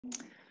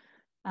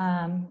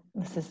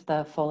This is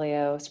the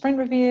FOLIO Sprint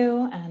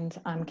Review, and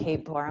I'm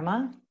Kate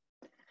Borma.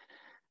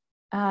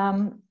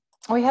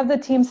 We have the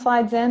team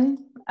slides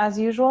in as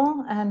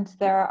usual, and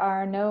there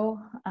are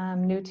no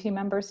new team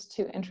members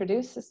to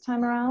introduce this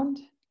time around.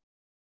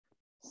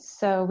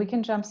 So we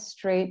can jump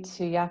straight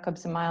to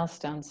Jakob's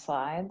milestone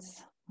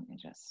slides. Let me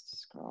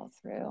just scroll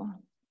through.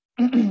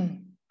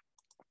 And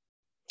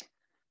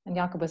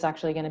Jakob was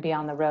actually going to be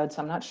on the road,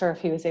 so I'm not sure if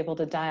he was able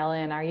to dial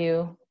in. Are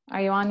you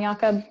on,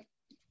 Jakob?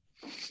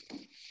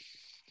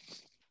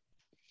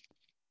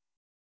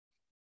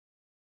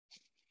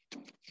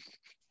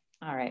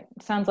 All right,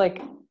 sounds like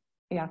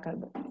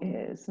Jakob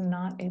is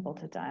not able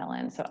to dial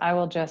in, so I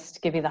will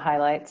just give you the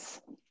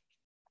highlights.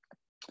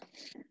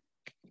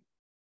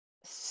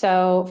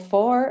 So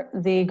for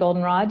the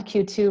Goldenrod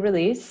Q2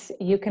 release,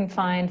 you can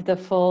find the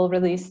full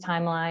release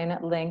timeline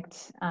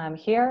linked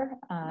here.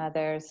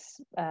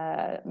 There's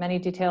many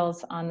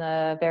details on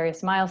the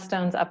various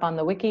milestones up on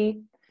the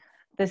wiki.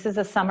 This is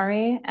a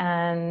summary,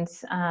 and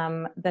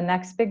the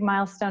next big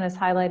milestone is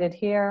highlighted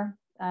here.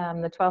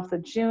 The 12th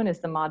of June is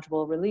the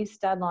module release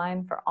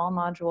deadline for all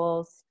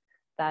modules.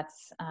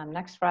 That's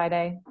next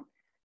Friday.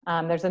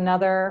 There's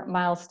another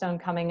milestone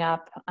coming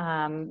up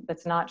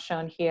that's not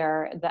shown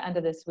here. At the end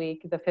of this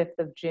week, the 5th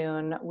of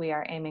June, we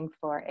are aiming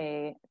for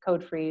a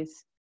code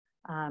freeze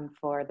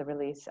for the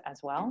release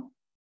as well.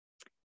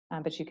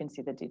 But you can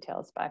see the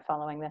details by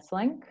following this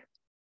link.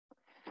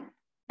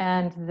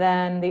 And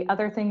then the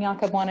other thing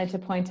Jakob wanted to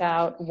point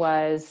out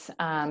was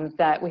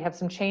that we have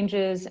some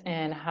changes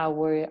in how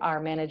we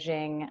are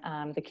managing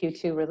the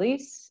Q2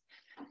 release.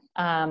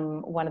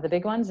 One of the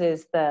big ones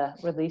is the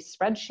release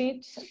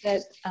spreadsheet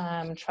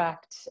that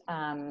tracked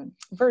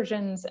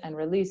versions and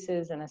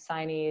releases and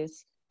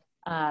assignees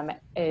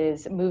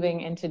is moving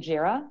into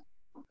Jira.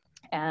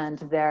 And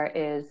there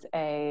is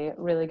a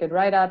really good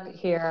write-up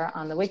here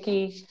on the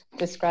wiki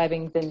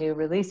describing the new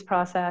release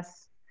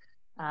process.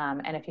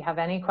 And if you have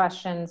any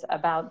questions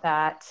about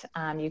that,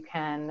 you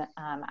can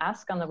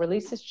ask on the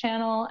releases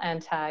channel and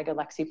tag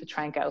Alexei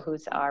Petrenko,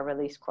 who's our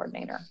release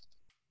coordinator.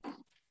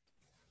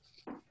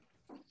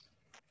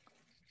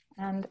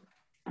 And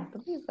I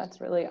believe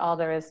that's really all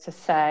there is to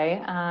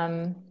say.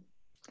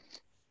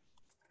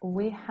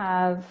 We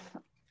have,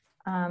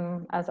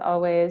 as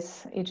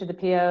always, each of the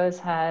POs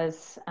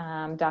has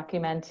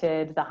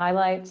documented the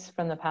highlights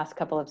from the past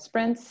couple of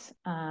sprints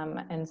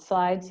in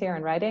slides here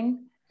in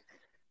writing.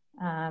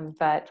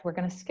 But we're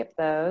going to skip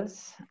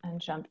those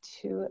and jump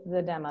to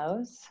the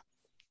demos.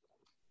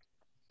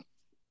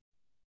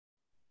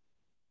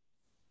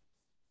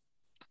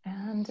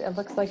 And it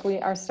looks like we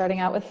are starting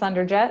out with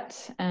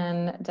Thunderjet,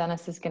 and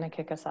Dennis is going to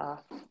kick us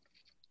off.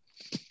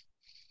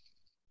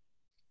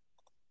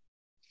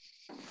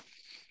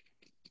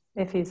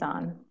 If he's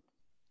on.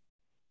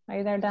 Are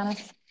you there,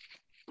 Dennis?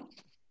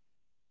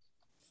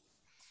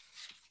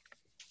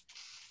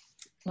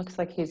 Looks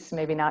like he's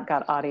maybe not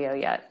got audio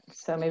yet.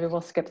 So maybe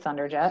we'll skip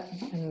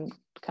Thunderjet and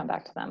come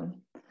back to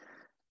them.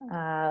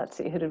 Let's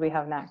see, who did we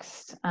have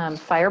next?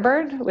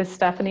 Firebird with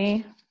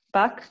Stephanie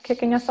Buck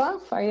kicking us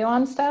off. Are you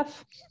on,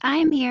 Steph?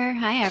 I'm here.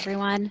 Hi,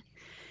 everyone.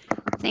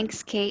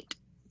 Thanks, Kate.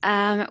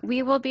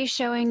 We will be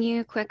showing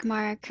you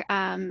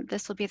QuickMark.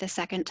 This will be the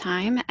second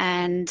time,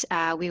 and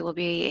we will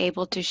be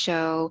able to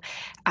show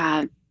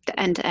the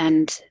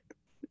end-to-end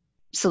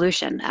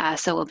solution.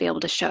 So we'll be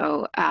able to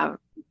show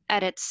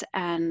edits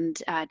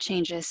and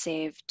changes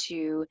saved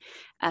to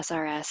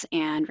SRS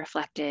and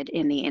reflected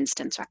in the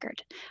instance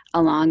record,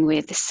 along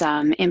with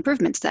some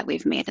improvements that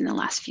we've made in the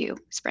last few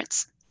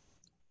sprints.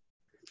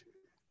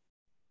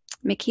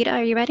 Mikita,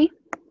 are you ready?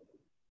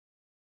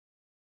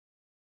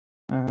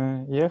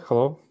 Yeah,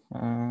 hello.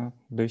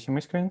 Do you see my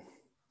screen?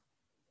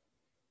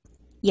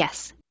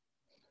 Yes.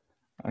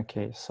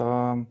 Okay,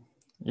 so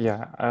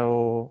yeah,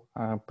 I'll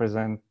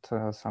present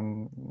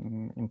some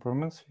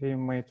improvements we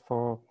made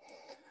for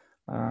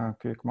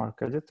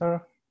QuickMark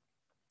editor.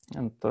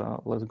 And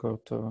let's go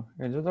to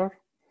editor.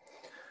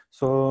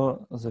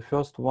 So the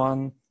first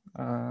one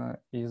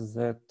is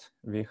that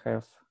we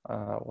have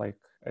like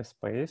a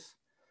space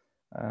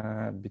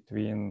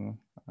between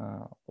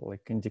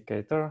like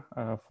indicator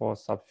for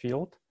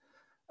subfield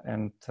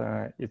and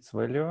its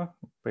value.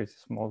 Pretty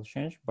small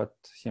change, but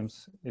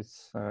seems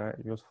it's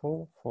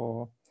useful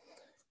for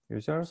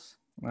users.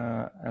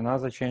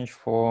 Another change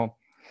for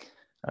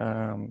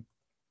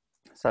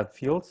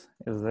subfields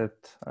is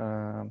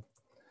that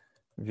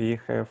we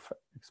have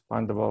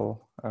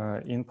expandable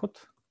input,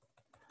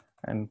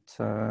 and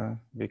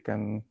we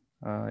can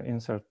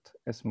insert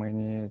as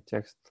many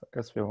text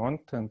as we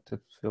want, and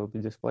it will be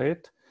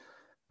displayed.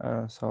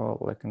 So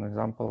like an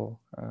example,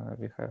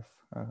 we have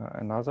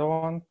another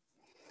one.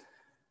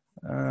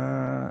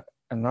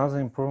 Another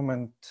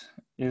improvement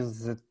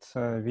is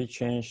that we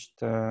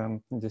changed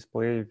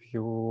display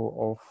view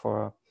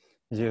of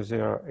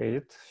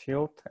 008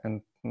 field,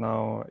 and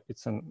now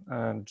it's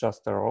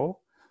just a row,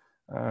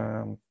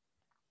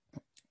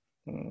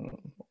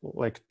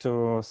 like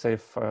to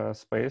save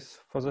space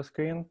for the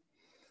screen.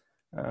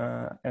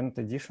 And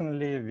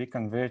additionally, we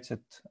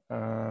converted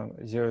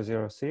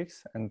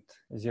 006 and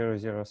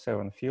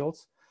 007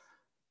 fields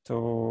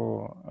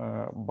to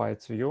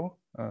bytes view,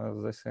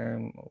 the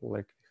same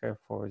like we have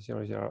for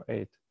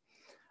 008.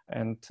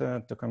 And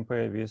to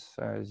compare with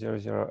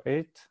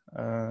 008,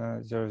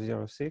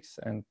 006,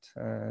 and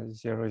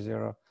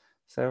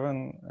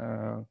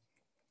 007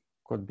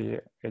 could be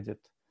added.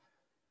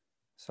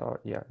 So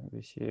yeah,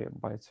 we see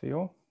bytes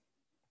view.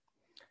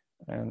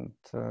 And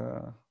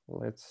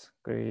let's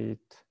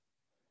create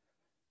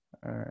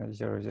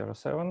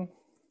 007.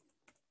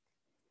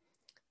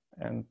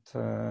 And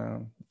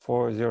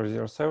for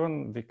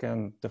 007, we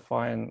can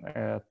define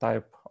a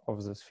type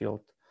of this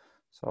field.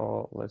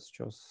 So let's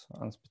choose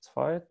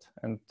unspecified.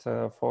 And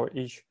for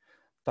each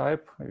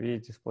type, we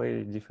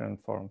display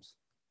different forms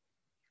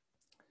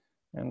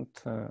and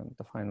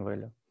define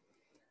value.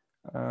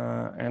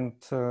 And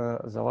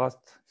the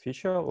last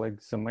feature,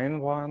 like the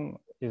main one,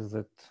 is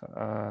that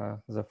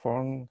the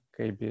form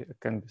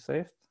can be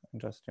saved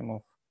and just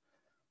remove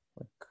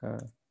like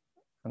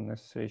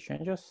unnecessary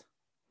changes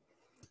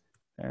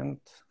and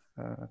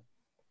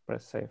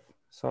press save.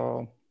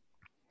 So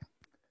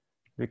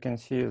we can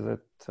see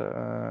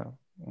that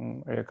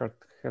record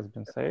has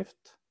been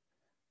saved,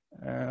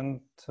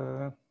 and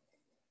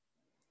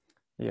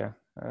yeah,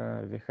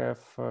 we have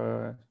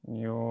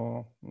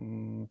new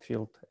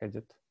field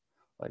edit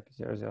like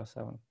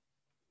 007.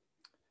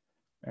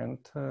 And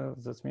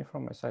that's me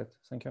from my side.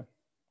 Thank you.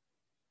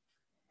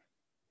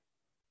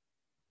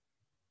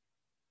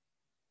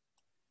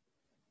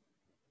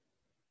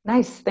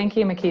 Nice, thank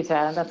you,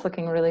 Mikita. That's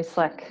looking really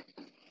slick.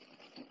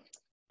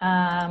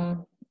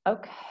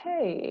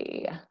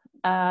 Okay,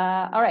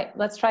 all right,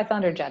 let's try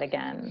Thunderjet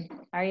again.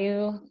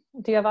 Do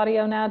you have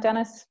audio now,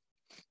 Dennis?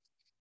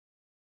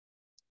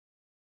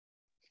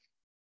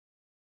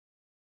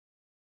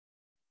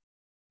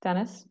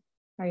 Dennis,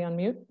 are you on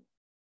mute?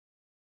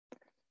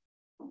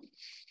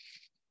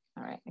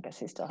 All right, I guess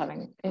he's still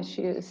having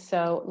issues.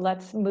 So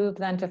let's move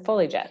then to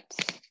FOLIOjet.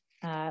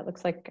 It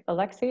looks like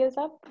Alexi is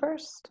up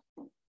first.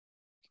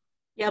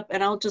 Yep,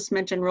 and I'll just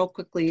mention real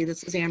quickly,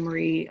 this is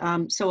Anne-Marie.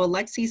 So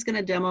Alexi's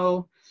gonna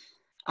demo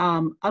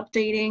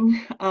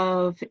updating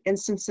of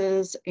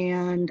instances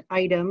and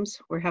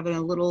items. We're having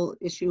a little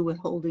issue with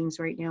holdings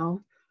right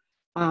now.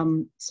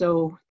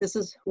 So this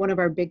is one of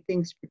our big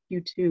things for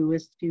Q2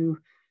 is to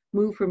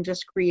move from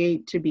just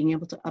create to being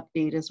able to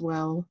update as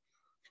well.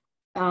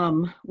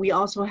 We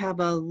also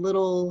have a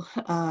little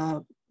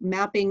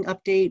mapping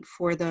update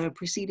for the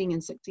preceding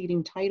and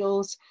succeeding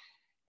titles.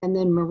 And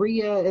then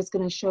Maria is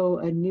going to show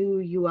a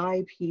new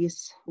UI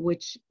piece,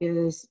 which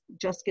is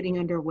just getting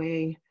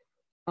underway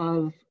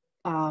of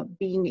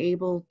being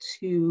able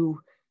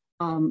to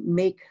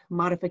make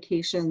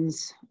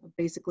modifications,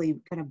 basically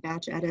kind of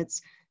batch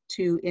edits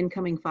to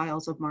incoming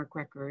files of MARC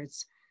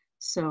records.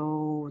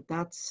 So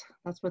that's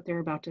what they're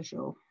about to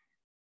show.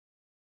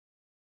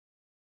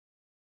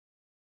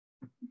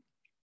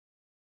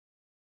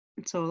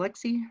 So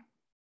Alexi.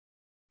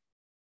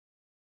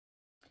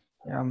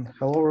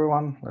 Hello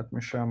everyone, let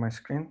me share my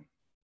screen.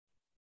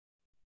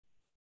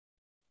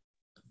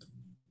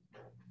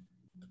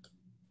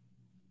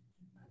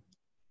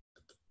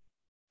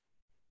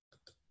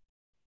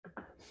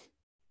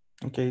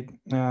 Okay,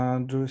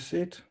 do you see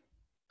it?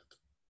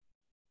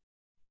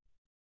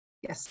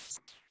 Yes.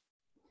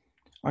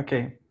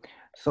 Okay,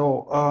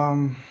 so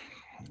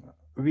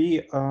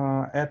we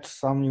added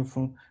some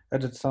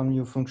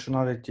new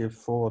functionality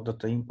for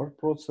data import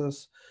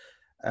process,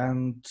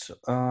 and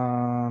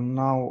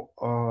now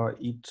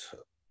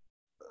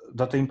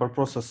data import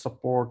process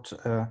support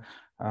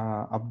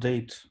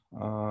update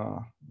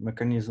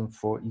mechanism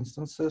for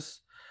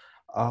instances.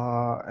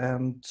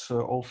 And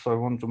also I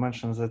want to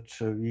mention that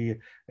we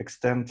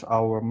extend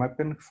our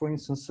mapping for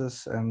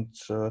instances, and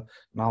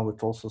now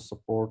it also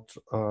supports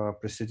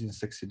preceding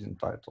succeeding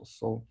titles.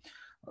 So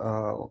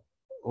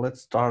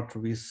let's start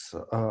with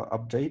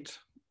update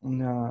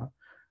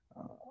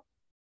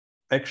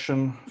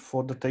action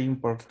for data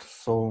import.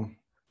 So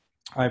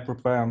I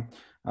prepare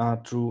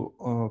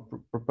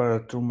prepare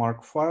two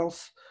MARC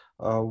files.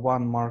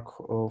 One MARC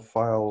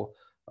file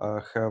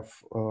have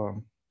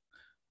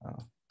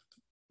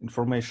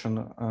information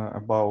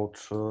about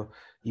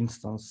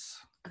instance,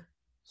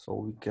 so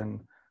we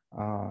can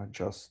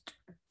just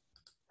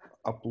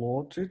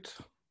upload it.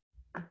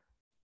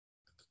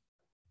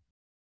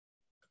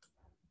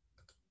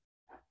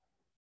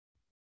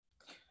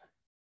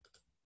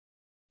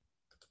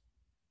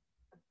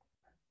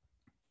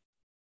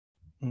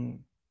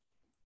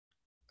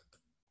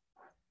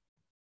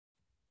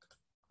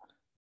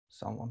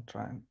 Someone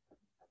trying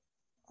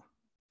to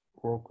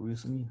work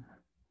with me.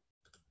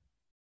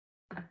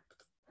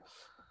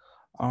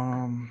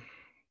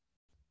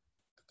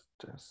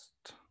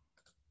 Test.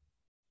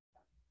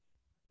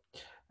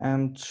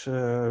 And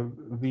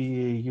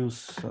we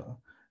use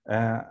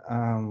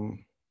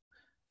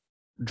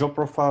job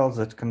profile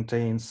that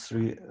contains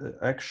 3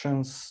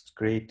 actions: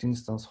 create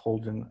instance,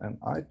 holding, an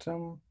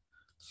item.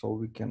 So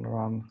we can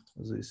run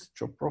this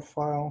job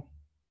profile.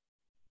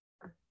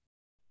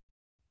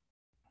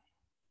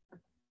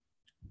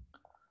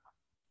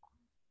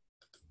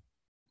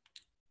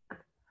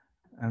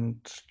 and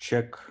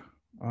check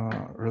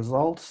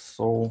results.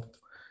 So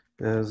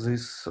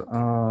this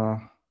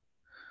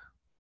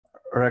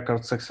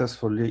record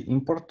successfully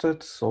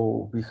imported.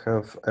 So we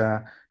have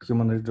a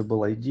human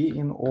readable ID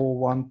in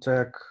O1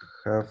 tag,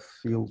 have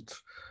field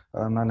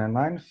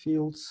 99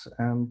 fields,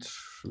 and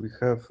we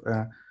have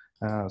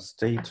a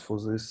state for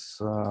this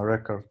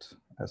record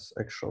as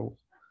actual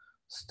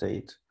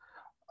state.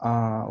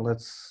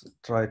 Let's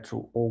try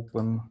to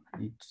open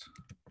it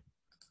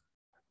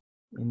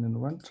in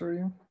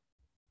inventory.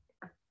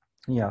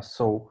 Yeah,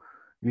 so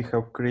we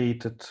have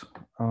created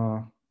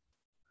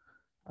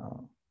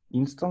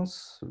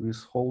instance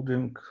with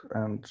holding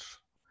and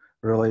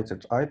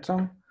related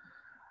item.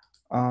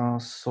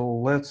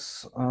 So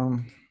let's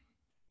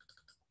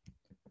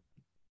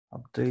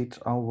update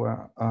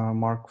our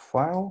mark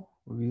file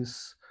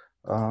with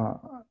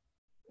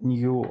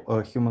new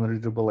human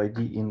readable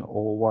ID in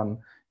O1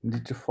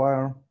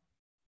 identifier,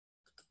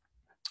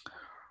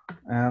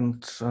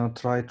 and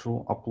try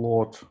to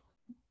upload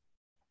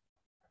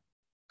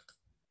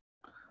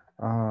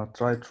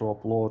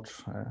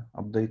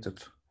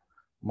updated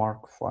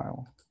mark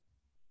file.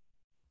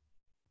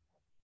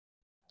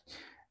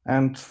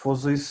 And for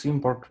this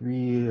import,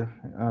 we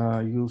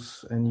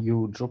use a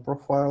new job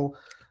profile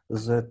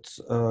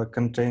that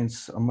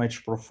contains a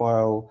match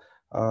profile.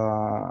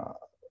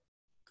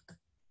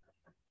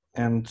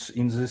 And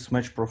in this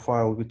match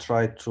profile, we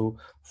try to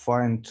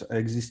find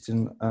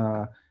existing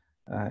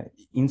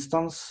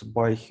instance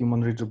by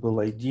human readable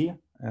ID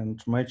and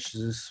match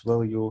this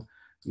value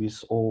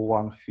with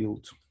O1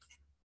 field.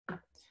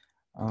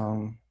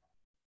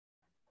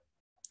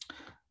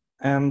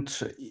 And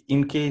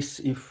in case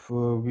if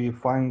we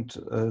find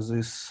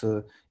this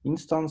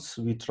instance,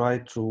 we try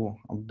to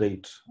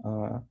update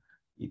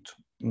it.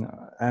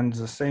 And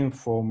the same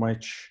for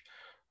match,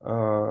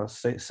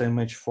 same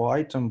match for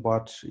item,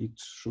 but it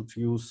should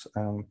use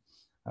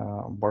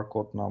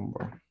barcode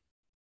number.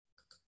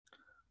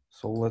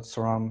 So let's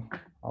run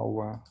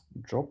our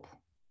job.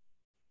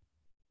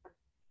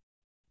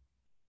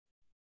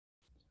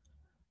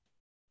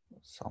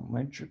 Some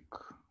magic,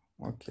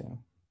 okay.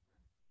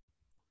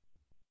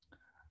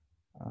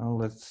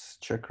 Let's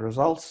check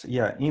results.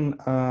 Yeah, in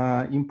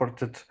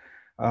imported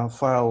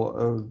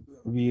file,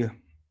 we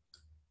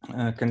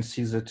can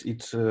see that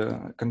it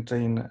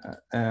contain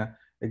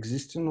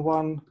existing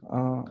one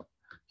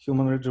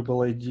human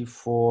readable ID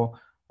for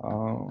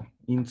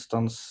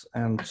instance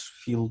and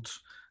field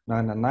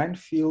 99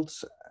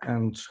 fields,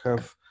 and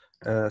have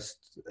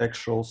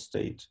actual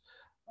state.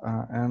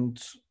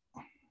 And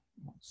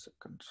 1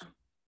 second.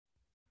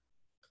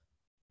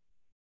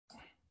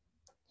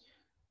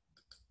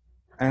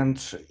 And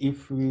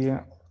if we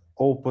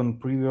open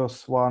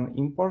previous one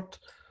import,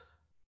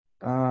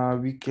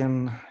 we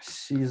can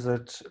see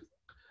that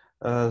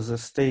the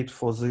state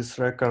for this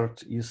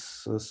record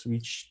is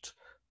switched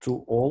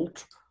to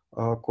old,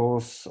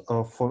 because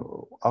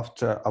for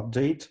after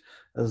update,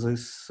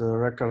 this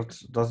record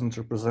doesn't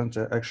represent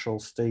the actual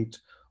state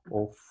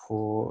of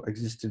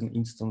existing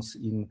instance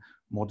in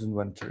mod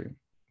inventory.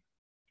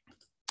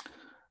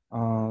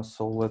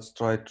 So let's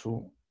try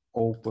to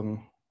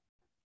open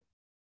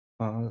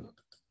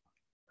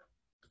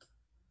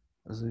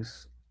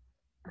this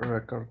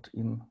record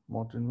in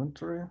mod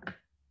inventory.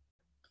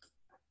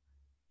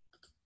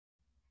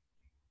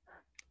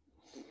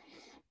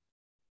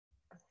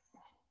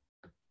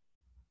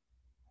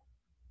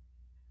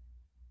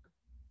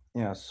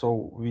 Yeah,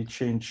 so we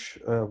change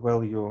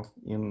value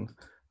in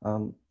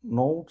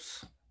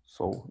nodes.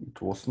 So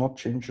it was not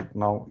changed.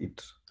 Now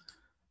it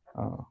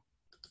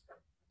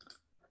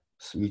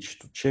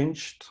switched to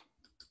changed.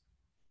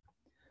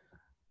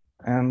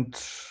 And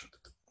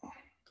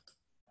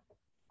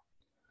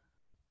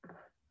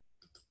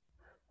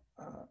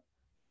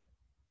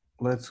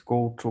let's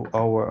go to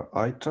our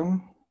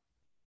item.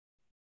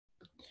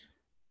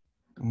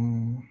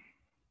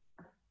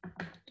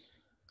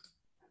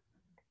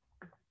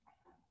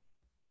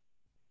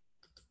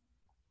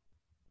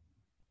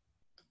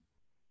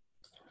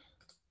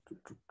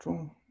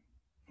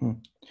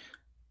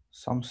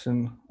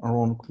 Something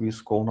wrong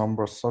with call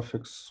number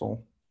suffix,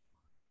 so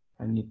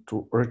I need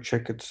to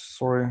recheck it,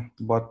 sorry,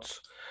 but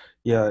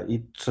yeah,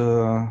 it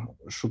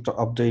should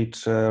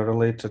update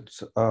related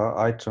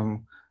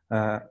item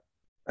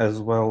as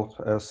well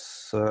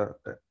as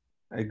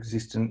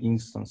existing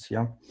instance,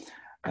 yeah.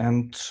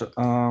 And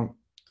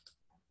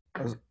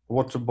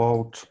what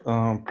about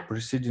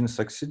preceding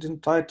succeeding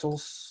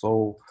titles?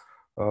 So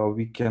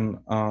we can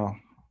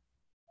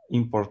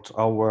import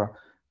our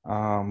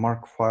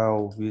mark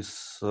file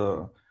with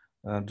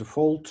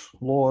default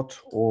load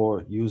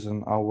or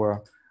using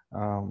our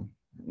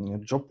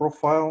job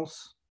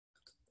profiles.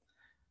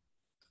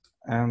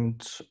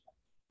 And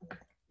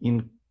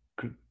in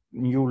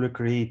newly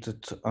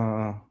created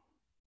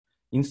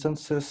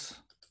instances,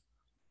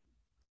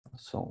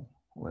 so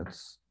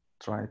let's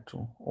try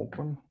to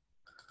open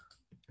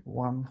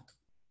one.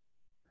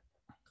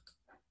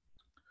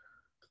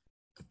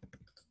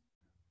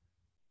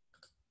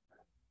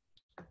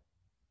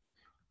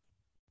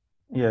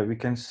 Yeah, we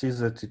can see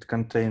that it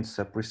contains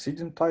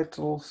preceding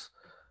titles,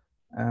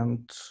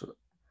 and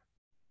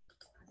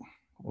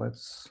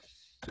let's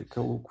take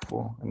a look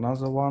for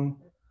another one.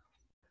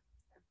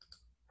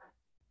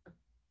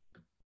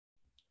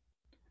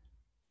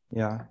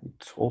 Yeah,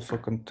 it also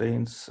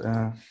contains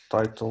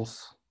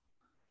titles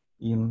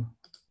in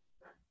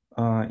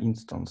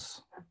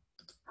instance.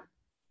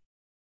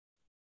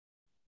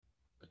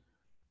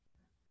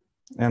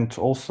 And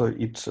also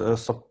it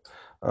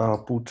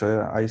put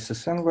a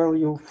ISSN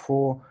value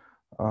for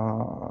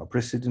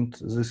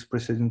these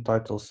preceding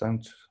titles,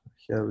 and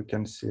here we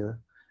can see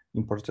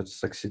imported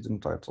succeeding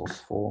titles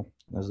for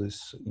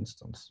this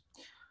instance.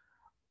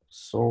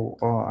 So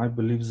I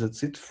believe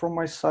that's it from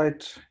my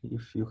side.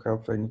 If you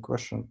have any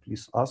question,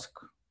 please ask.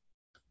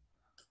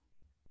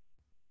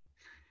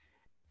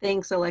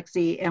 Thanks,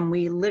 Alexi. And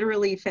we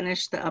literally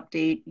finished the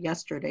update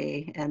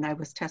yesterday, and I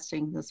was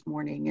testing this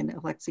morning, and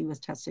Alexi was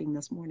testing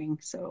this morning.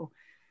 So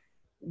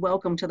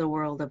welcome to the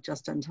world of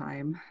just in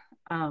time.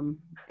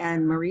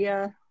 And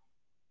Maria.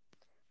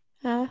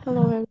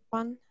 Hello,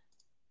 everyone.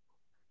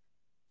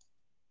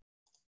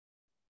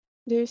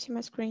 Do you see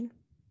my screen?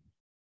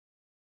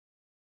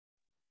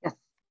 Yes.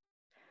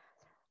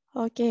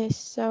 Okay,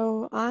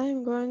 so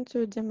I'm going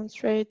to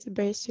demonstrate the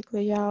basic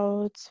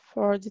layout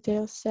for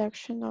details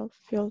section of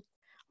field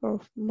or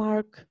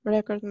mark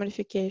record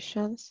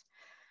modifications.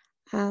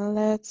 And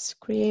let's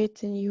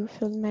create a new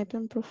field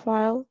mapping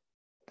profile.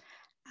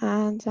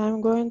 And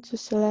I'm going to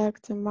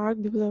select the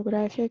mark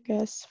bibliographic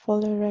as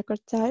folio record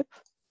type.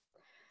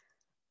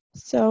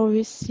 So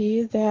we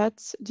see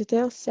that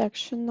details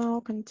section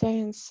now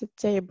contains a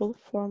table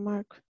for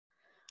mark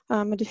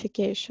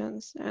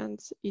modifications, and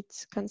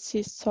it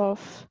consists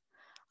of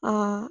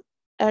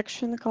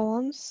action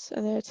columns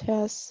that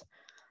has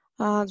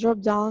drop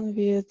down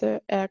with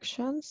the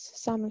actions,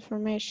 some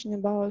information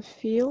about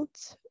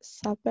fields,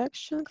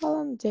 sub-action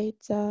column,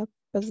 data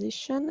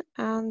position,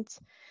 and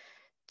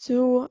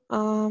two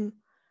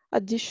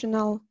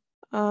additional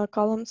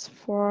columns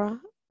for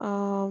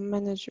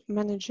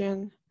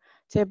managing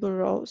table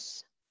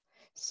rows.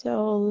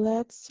 So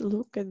let's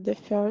look at the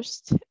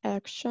first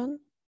action.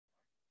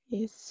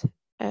 Is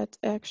add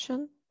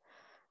action,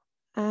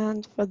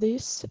 and for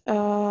this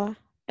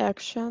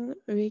action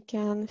we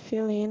can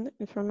fill in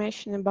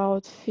information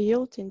about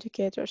field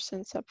indicators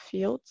and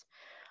subfields.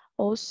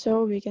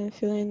 Also we can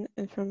fill in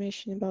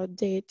information about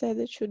data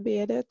that should be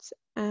added,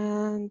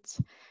 and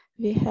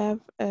we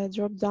have a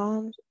drop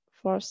down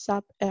for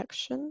sub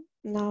action.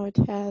 Now it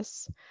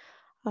has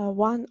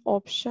one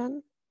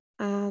option,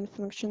 and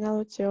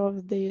functionality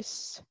of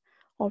this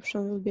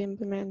option will be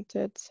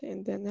implemented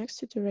in the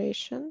next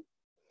iteration.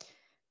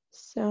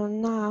 So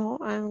now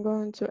I'm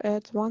going to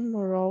add one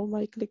more row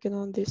by clicking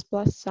on this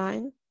plus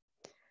sign.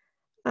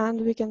 And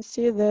we can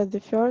see that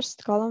the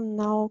first column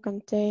now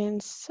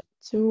contains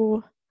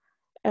two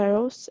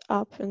arrows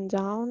up and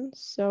down,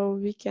 so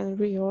we can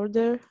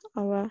reorder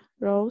our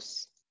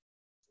rows.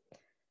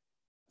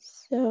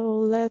 So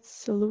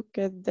let's look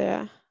at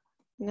the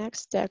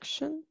next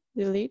action,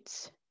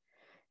 delete.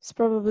 It's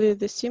probably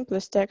the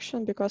simplest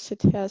action because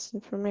it has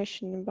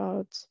information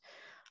about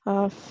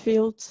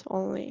fields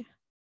only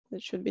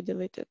that should be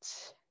deleted.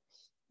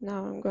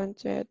 Now I'm going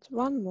to add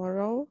one more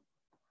row,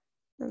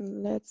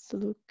 and let's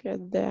look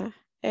at the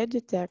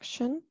edit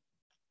action.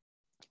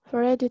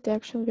 For edit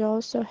action, we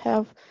also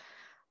have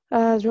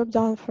a drop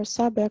down for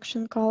sub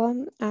action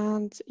column,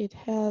 and it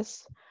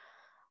has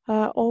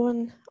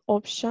own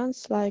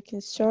options like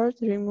insert,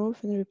 remove,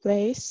 and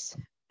replace.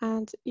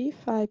 And if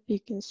I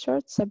pick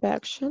insert sub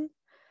action,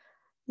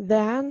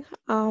 then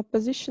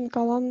position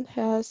column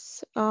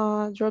has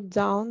drop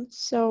down,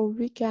 so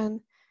we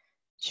can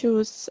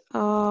choose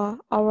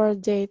our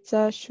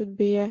data should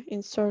be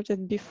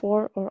inserted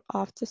before or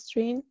after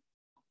string.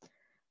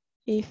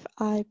 If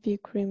I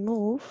pick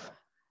remove,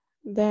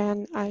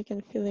 then I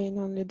can fill in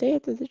only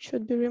data that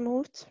should be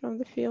removed from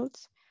the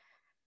fields.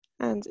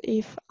 And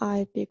if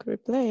I pick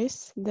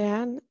replace,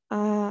 then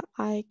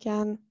I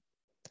can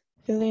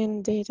fill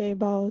in data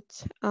about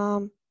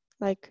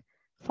like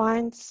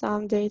find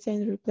some data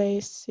and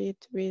replace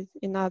it with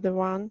another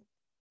one.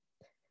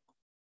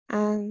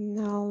 And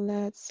now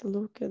let's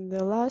look at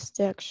the last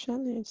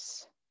action.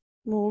 It's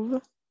move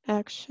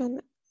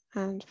action,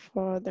 and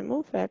for the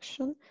move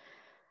action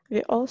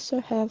we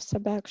also have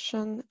sub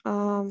action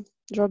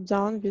drop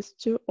down with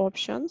two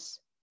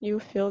options, new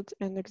field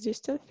and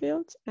existing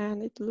field,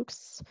 and it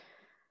looks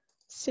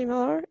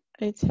similar.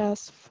 It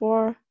has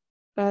four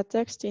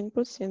text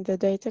inputs in the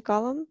data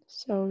column,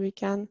 so we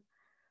can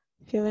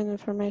fill in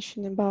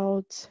information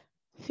about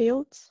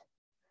fields.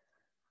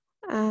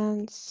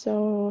 And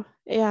so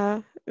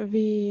yeah,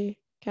 we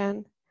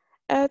can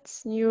add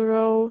new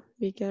row,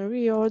 we can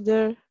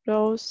reorder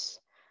rows.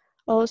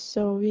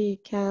 Also, we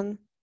can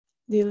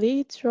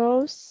delete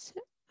rows,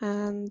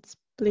 and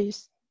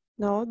please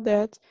note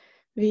that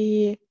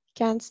we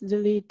can't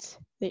delete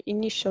the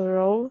initial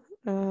row.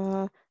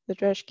 The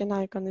trash can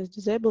icon is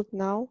disabled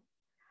now.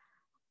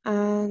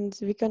 And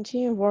we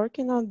continue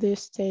working on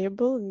this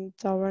table, and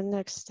our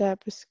next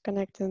step is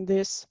connecting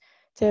this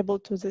table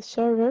to the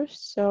server.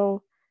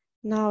 So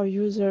now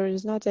user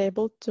is not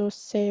able to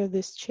save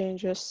these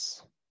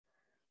changes.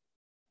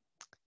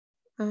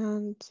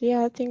 And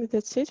yeah, I think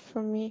that's it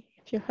for me.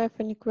 If you have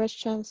any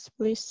questions,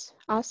 please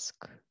ask.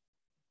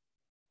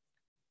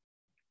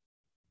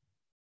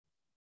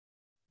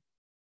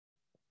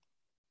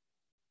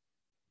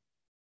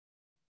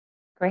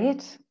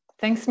 Great.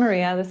 Thanks,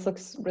 Maria. This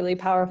looks really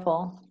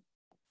powerful.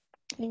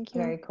 Thank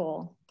you. Very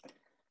cool.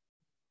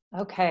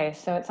 Okay,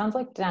 so it sounds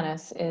like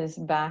Dennis is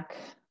back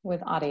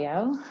with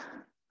audio.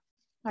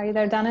 Are you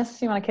there,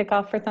 Dennis? You want to kick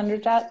off for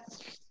Thunderjet?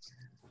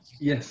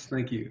 Yes,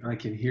 thank you. I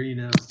can hear you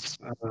now.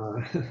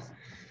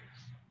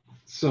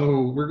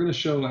 So we're going to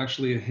show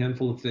actually a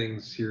handful of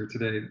things here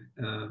today.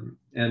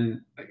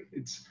 And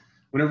it's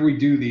whenever we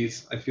do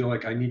these, I feel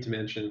like I need to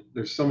mention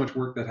there's so much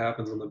work that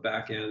happens on the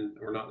back end.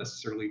 We're not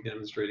necessarily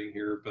demonstrating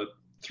here, but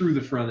through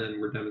the front end,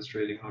 we're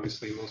demonstrating.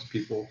 Obviously, most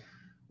people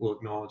will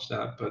acknowledge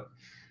that, but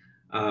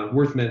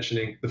worth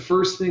mentioning. The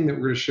first thing that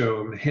we're going to show,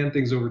 I'm going to hand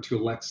things over to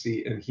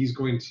Alexei, and he's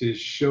going to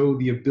show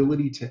the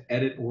ability to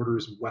edit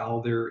orders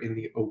while they're in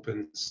the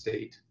open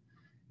state.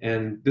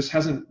 And this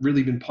hasn't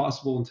really been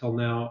possible until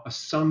now.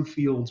 Some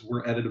fields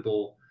were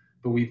editable,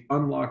 but we've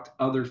unlocked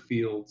other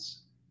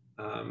fields.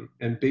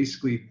 And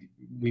basically,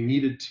 we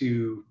needed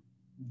to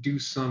do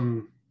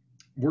some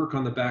work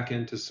on the back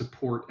end to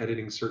support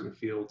editing certain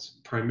fields,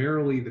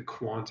 primarily the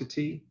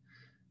quantity,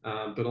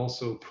 but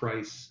also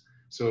price.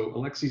 So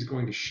Alexei's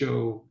going to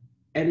show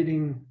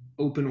editing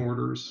open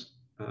orders.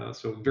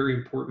 So very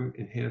important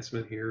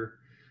enhancement here,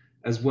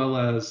 as well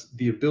as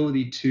the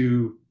ability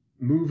to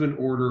move an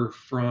order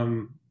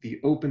from the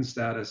open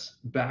status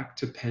back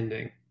to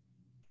pending.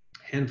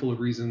 Handful of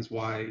reasons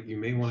why you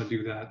may want to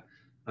do that.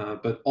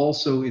 But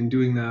also in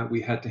doing that,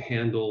 we had to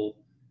handle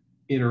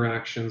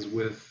interactions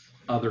with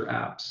other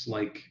apps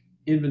like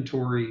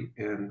inventory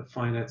and the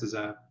finances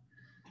app.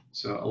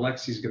 So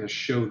Alexei's going to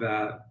show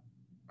that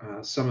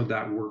some of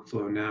that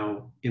workflow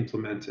now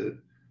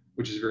implemented,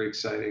 which is very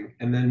exciting.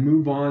 And then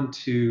move on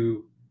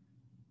to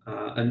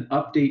an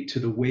update to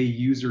the way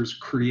users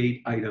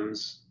create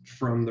items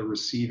from the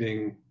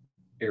receiving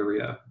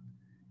area.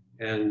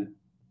 And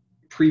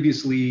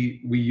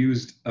previously, we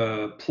used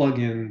a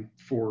plugin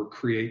for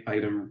create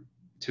item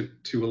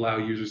to allow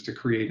users to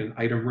create an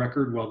item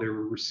record while they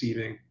were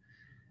receiving.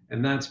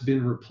 And that's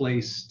been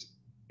replaced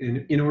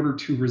in order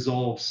to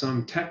resolve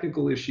some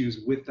technical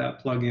issues with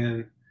that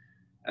plugin,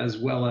 as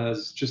well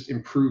as just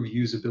improve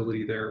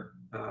usability there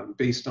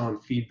based on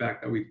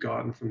feedback that we've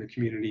gotten from the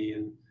community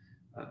and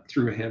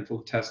through a handful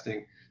of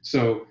testing.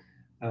 So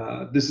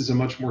this is a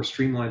much more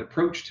streamlined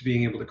approach to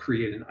being able to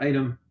create an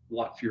item, a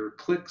lot fewer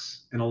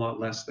clicks and a lot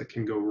less that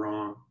can go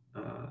wrong.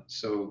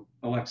 So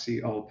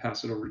Alexei, I'll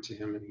pass it over to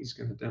him and he's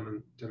going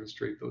to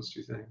demonstrate those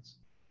two things.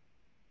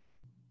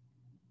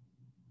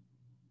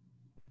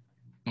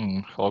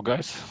 Hello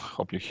guys,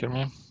 hope you hear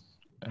me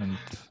and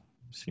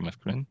see my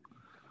screen.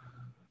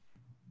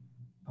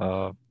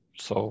 As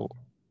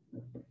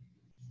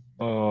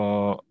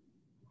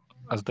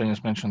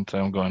Dennis mentioned,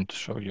 I'm going to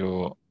show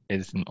you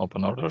editing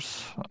open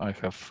orders. I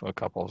have a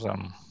couple of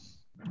them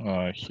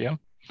here.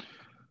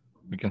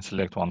 We can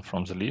select one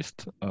from the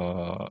list,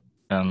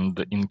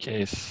 and in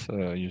case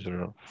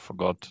user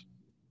forgot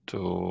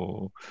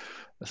to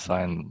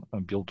assign a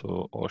bill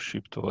to or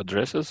ship to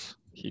addresses,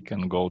 he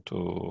can go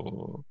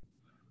to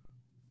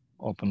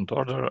opened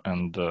order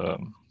and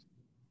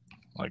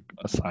like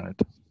assign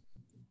it.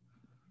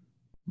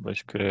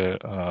 Basically,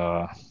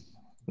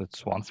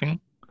 that's one thing.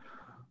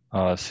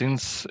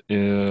 Since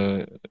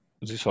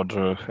this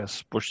order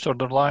has push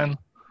order line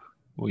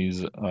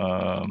with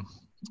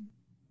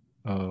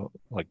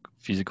like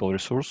physical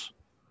resource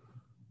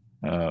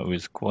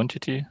with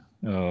quantity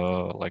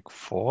like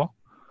 4,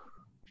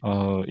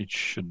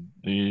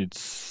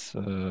 it's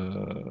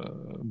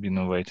been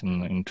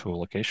awaiting in 2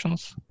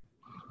 locations,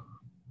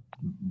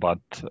 but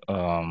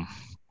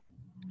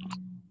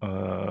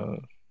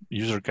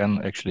user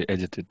can actually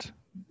edit it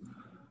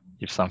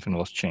if something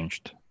was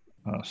changed.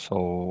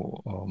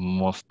 So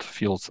most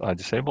fields are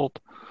disabled,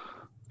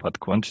 but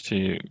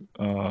quantity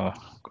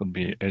could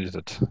be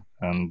edited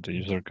and the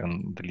user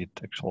can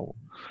delete actual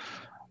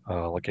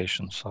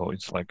location. So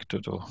it's like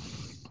 2-2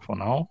 for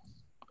now.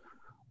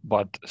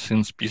 But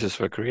since pieces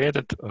were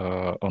created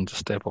on the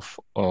step of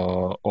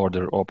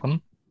order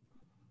open,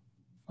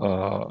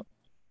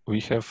 we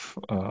have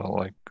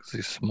like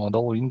this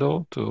model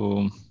window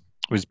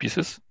with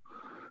pieces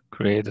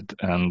created,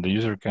 and the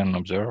user can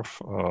observe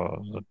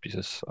that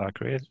pieces are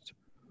created,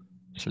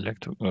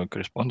 select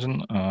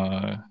corresponding.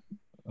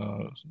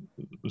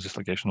 This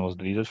location was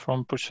deleted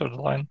from push order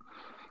line,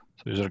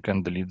 so user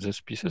can delete these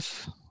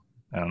pieces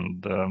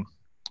and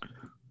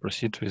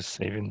proceed with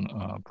saving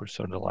push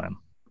order line.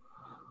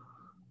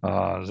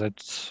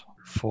 That's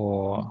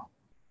for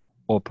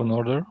open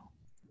order,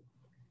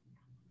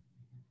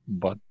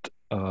 but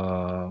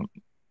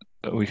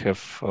we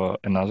have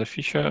another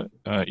feature.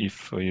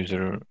 If a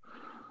user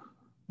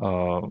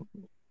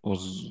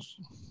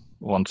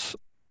wants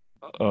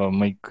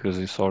make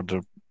this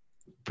order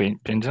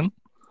pending,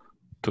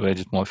 to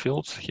edit more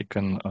fields, he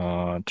can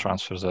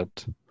transfer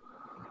that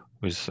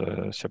with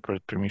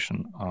separate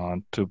permission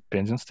to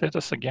pending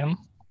status again.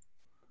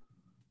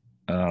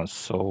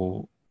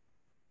 So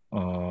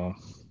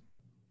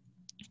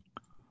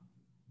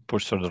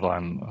push order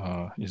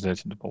line is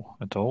editable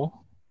at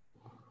all.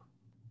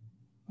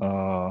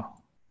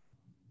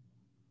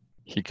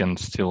 He can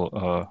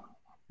still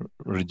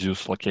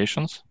reduce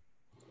locations.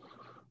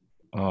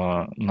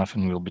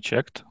 Nothing will be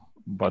checked,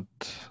 but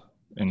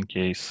in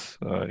case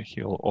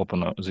he'll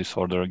open this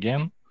order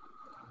again,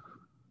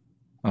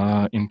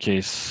 in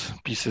case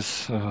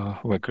pieces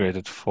were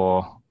created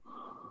for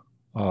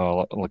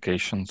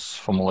locations,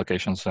 for more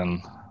locations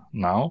than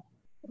now,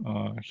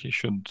 he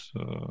should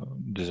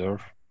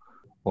deserve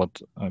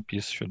what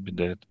piece should be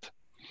deleted.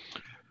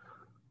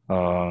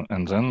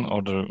 And then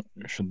order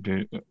should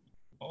be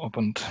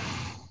opened.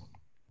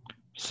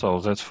 So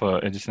that's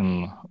for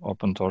editing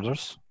opened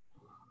orders.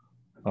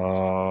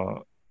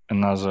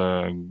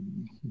 Another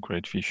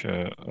great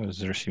feature is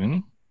the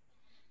receiving.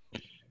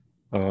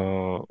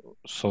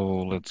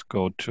 So let's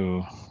go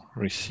to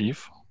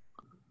receive.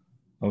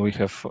 We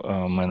have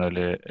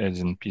manually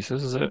adding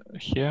pieces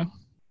here.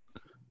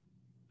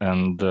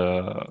 And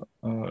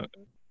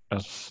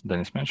as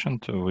Dennis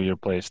mentioned, we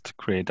replaced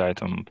create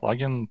item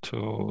plugin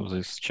to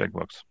this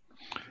checkbox.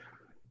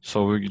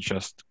 So we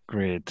just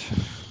create,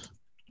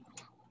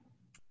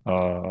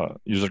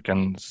 user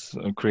can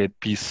create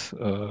piece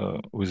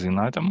within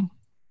item.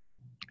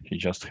 He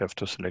just have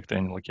to select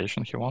any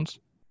location he wants.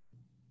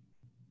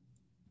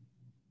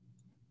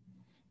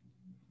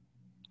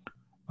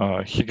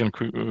 He can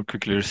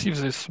quickly receive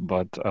this,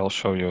 but I'll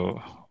show you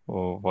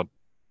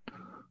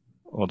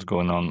what's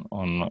going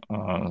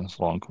on this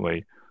long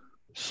way.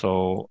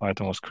 So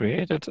item was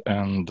created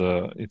and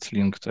it's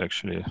linked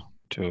actually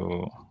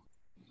to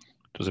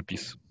the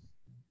piece.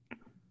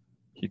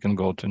 He can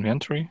go to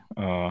inventory.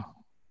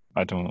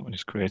 Item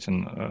is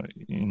creating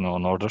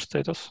on order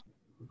status.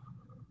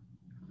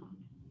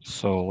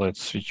 So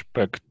let's switch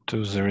back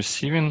to the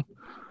receiving.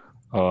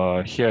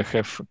 Here I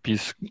have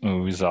piece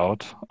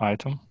without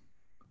item.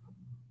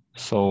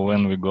 So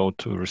when we go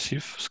to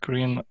receive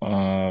screen,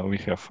 we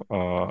have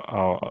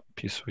our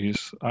piece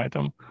with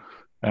item,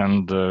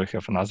 and we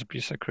have another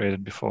piece I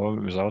created before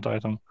without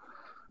item,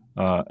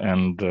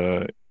 and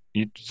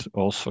it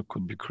also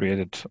could be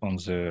created on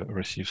the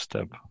receive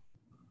tab.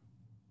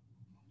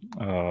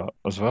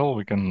 As well,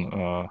 we can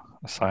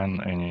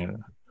assign any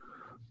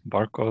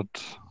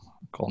barcode,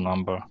 call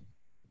number.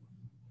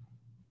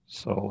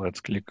 So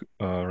let's click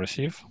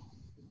receive.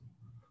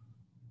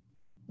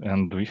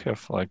 And we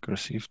have like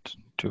received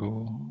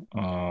two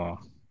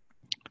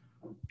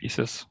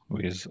pieces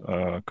with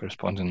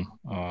corresponding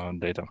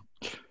data.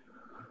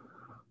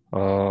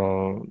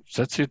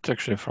 That's it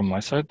actually from my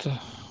side.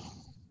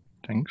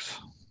 Thanks.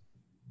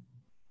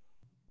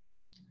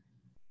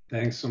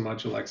 Thanks so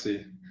much,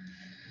 Alexei.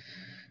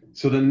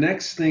 So the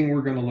next thing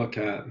we're going to look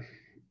at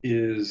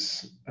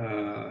is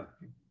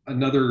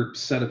another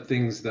set of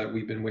things that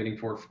we've been waiting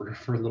for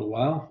a little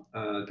while,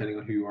 depending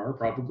on who you are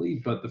probably.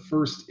 But the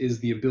first is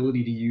the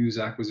ability to use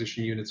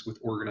acquisition units with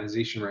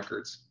organization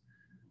records.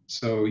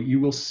 So you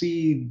will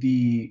see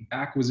the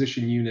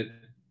acquisition unit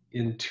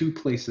in two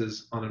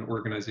places on an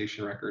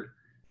organization record.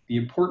 The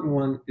important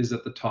one is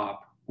at the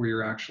top, where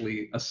you're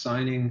actually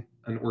assigning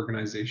an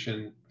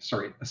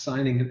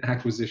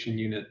acquisition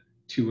unit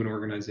to an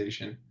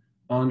organization.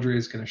 Andre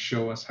is going to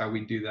show us how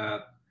we do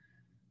that.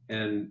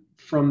 And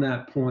from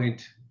that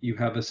point, you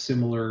have a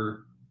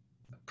similar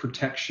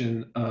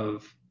protection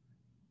of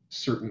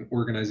certain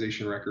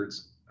organization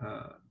records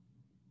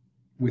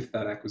with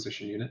that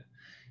acquisition unit.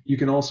 You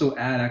can also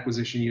add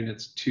acquisition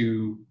units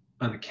to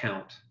an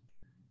account.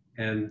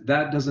 And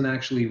that doesn't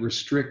actually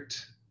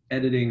restrict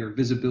editing or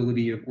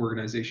visibility of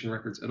organization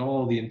records at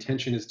all. The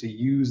intention is to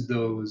use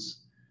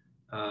those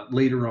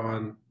later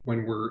on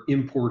when we're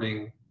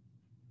importing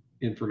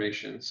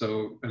information.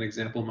 So an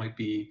example might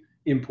be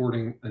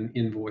importing an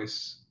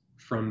invoice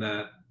from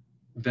that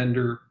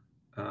vendor.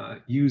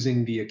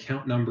 Using the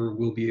account number,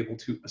 we'll be able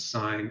to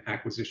assign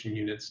acquisition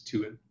units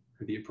to it,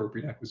 or the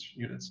appropriate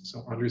acquisition units.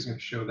 So Andre's going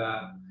to show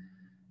that,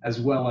 as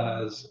well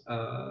as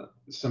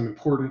some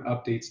important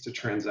updates to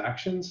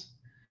transactions,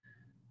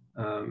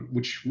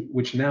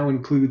 which now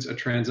includes a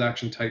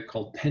transaction type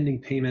called pending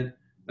payment.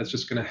 That's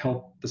just going to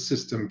help the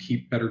system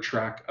keep better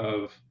track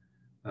of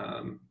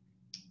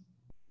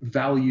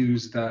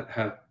values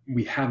that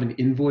we have an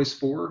invoice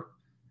for,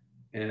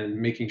 and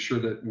making sure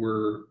that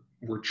we're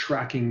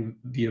tracking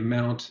the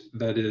amount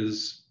that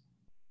is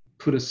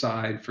put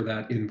aside for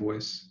that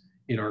invoice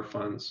in our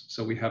funds.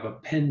 So we have a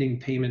pending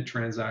payment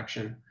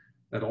transaction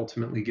that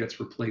ultimately gets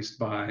replaced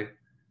by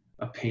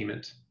a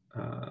payment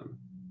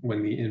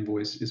when the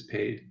invoice is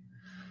paid.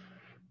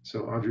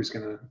 So Andrew's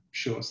going to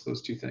show us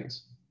those two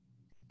things.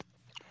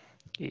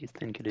 Okay,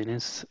 thank you,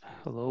 Dennis.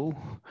 Hello.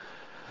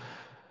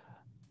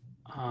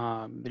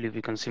 I believe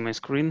you can see my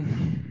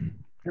screen.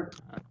 Yep.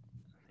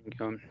 Thank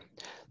you.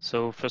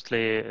 So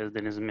firstly, as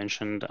Denis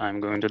mentioned, I'm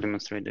going to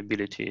demonstrate the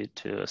ability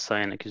to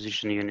assign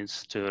acquisition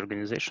units to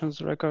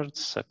organizations,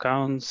 records,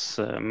 accounts,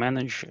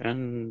 manage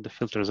and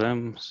filter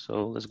them.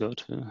 So let's go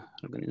to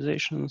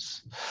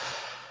organizations.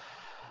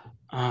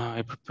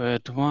 I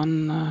prepared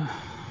one.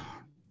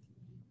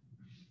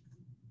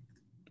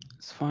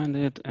 Let's find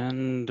it.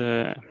 And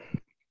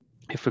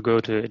if we go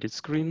to edit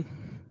screen,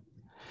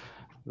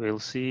 we'll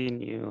see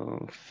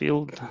new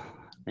field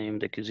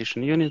named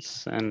acquisition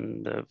units,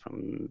 and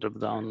from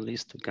drop-down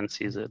list we can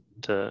see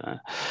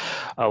that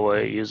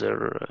our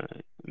user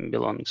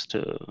belongs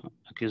to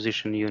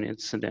acquisition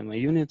units demo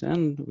unit,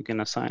 and we can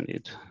assign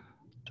it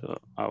to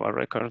our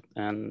record.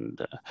 And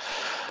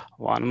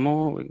one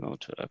more, we go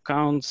to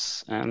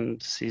accounts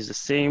and see the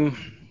same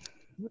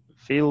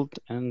field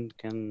and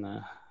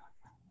can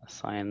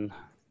assign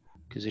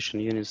acquisition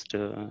units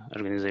to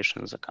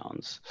organizations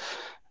accounts.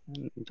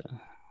 And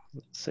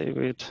let's save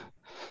it.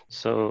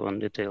 So on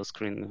detail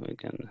screen, we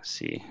can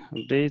see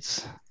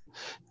updates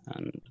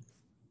and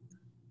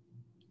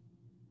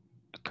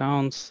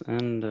accounts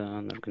and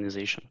an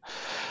organization.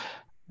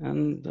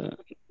 And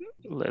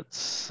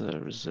let's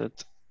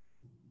reset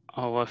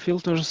our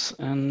filters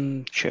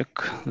and check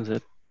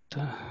that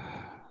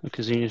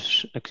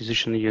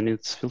acquisition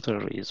units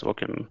filter is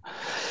working.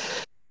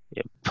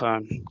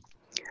 Yep.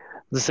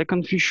 The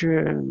second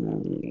feature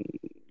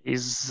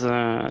is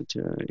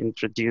to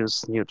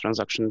introduce new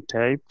transaction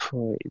type.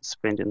 It's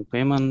pending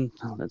payment.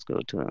 Let's go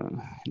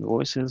to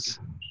invoices.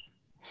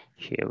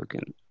 Here we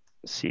can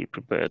see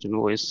prepared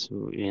invoice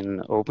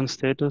in open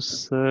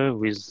status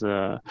with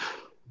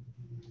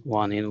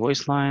one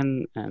invoice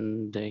line,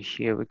 and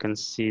here we can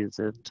see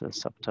that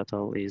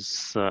subtotal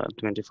is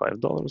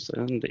 $25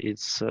 and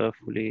it's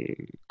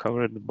fully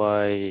covered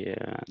by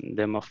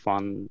demo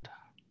fund.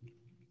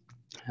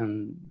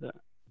 And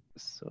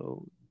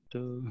so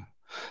to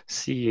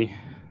see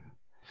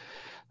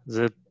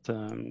that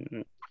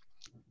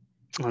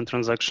a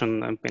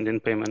transaction and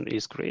pending payment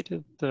is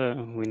created,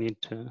 we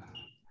need to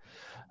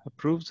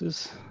approve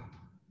this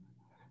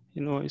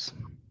invoice.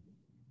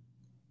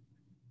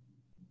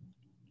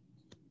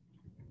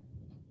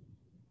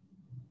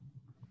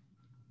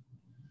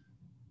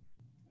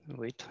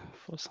 Wait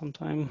for some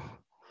time.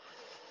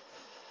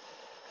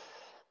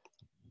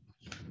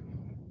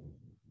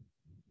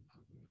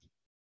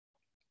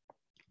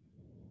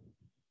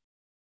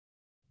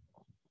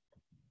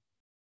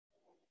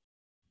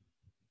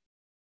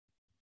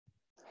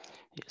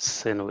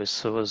 Yes,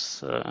 invoice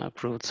was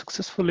approved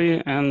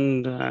successfully,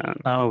 and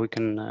now we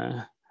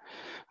can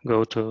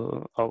go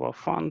to our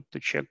fund to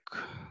check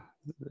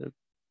the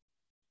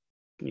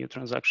new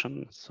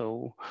transaction.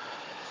 So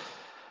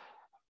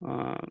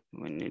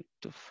we need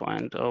to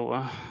find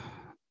our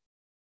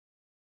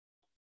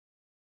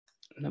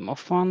demo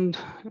fund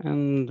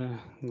and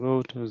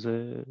go to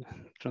the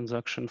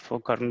transaction for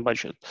current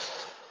budget.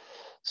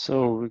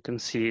 So we can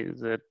see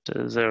that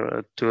there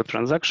are two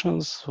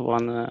transactions.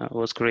 One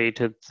was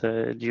created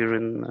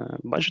during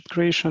budget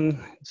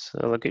creation, it's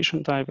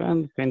allocation type,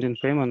 and pending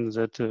payment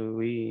that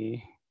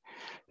we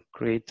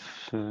create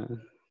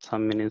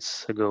some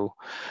minutes ago.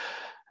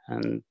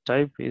 And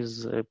type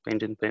is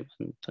pending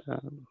payment.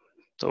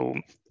 So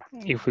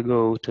if we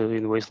go to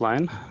invoice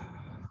line,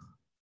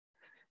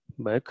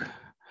 back,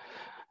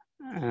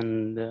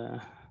 and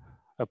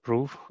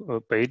approve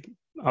or paid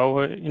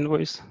our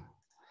invoice,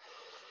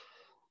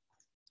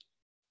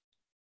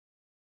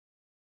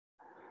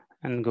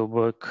 and go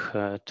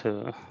back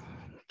to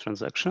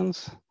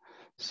transactions.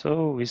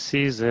 So we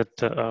see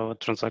that our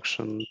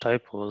transaction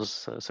type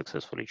was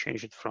successfully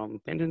changed from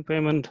pending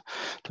payment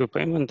to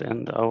payment,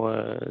 and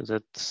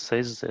that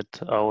says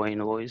that our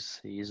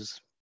invoice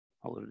is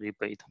already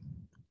paid.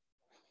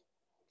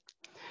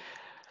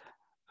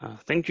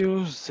 Thank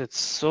you.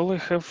 That's all I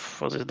have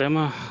for the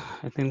demo.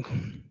 I think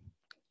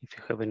if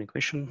you have any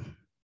question,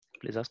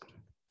 please ask.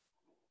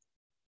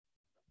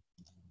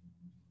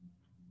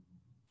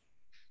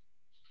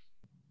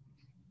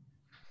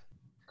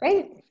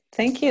 Great,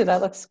 thank you.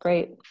 That looks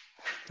great.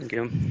 Thank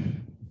you.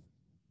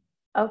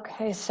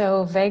 Okay,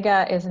 so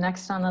Vega is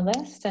next on the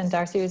list, and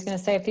Darcy was going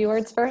to say a few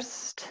words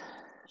first.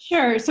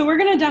 Sure. So we're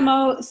going to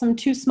demo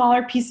two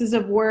smaller pieces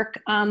of work,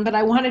 but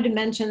I wanted to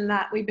mention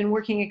that we've been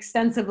working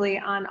extensively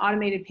on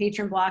automated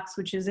patron blocks,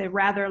 which is a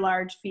rather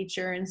large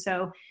feature. And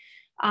so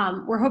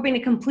we're hoping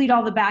to complete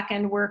all the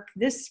back-end work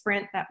this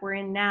sprint that we're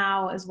in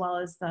now, as well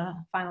as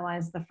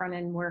finalize the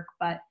front-end work.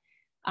 But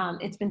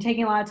it's been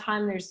taking a lot of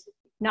time. There's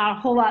not a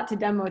whole lot to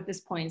demo at this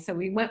point. So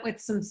we went with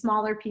some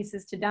smaller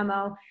pieces to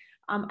demo.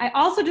 I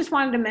also just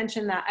wanted to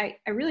mention that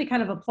I really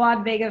kind of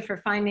applaud Vega for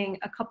finding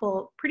a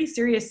couple pretty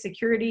serious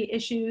security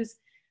issues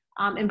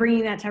and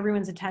bringing that to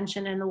everyone's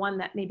attention. And the one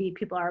that maybe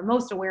people are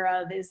most aware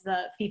of is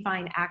the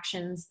fee-fine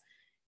actions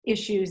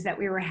issues that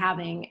we were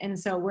having. And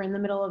so we're in the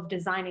middle of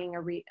designing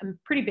a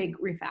pretty big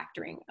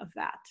refactoring of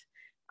that.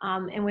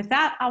 And with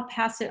that, I'll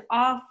pass it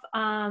off.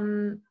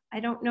 I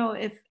don't know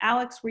if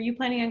Alex, were you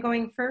planning on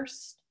going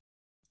first?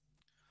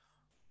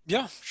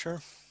 Yeah,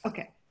 sure.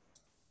 Okay.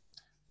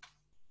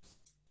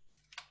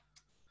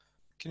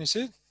 Can you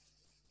see it?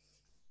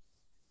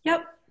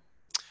 Yep.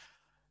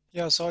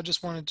 Yeah, so I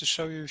just wanted to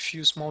show you a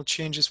few small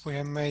changes we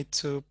have made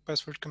to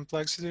password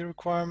complexity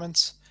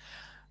requirements.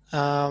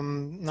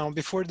 Now,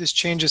 before these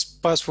changes,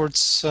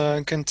 passwords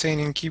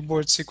containing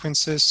keyboard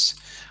sequences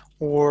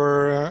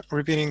or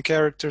repeating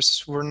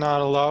characters were not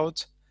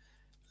allowed.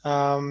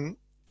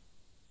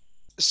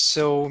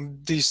 So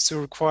these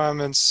two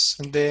requirements,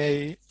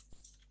 they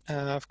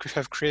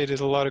have created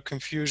a lot of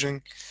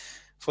confusion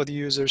for the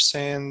users,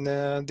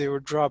 and they were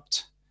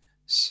dropped.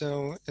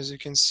 So as you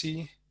can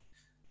see,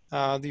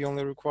 the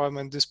only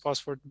requirement this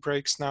password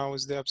breaks now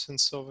is the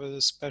absence of a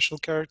special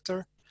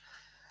character.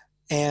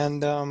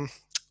 And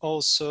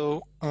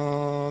also,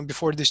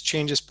 before these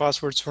changes,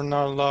 passwords were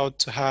not allowed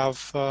to have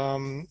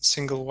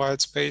single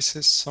white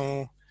spaces.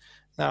 So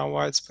now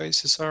white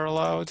spaces are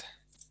allowed.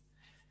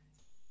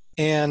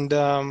 And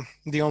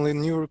the only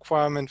new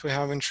requirement we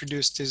have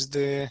introduced is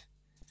the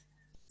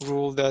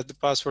rule that the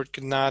password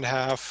could not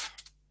have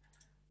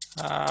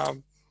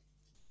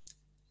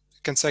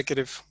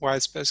consecutive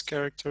white space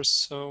characters.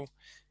 So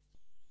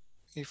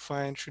if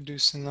I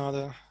introduce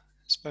another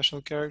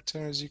special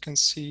character, as you can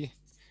see,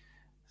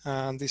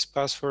 this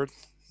password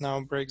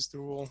now breaks the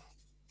rule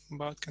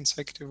about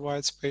consecutive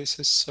white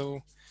spaces.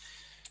 So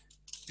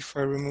if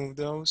I remove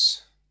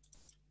those,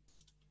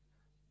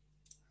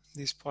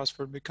 this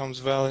password becomes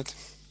valid.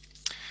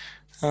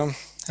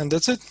 And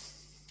that's it.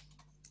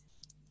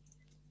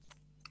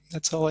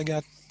 That's all I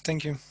got.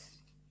 Thank you.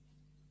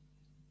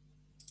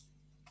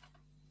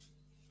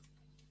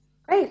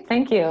 Great,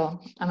 thank you.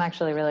 I'm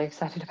actually really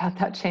excited about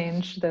that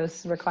change.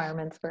 Those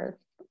requirements were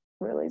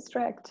really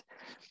strict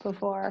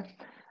before.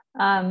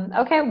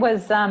 Okay,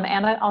 was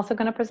Anna also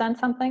going to present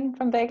something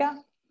from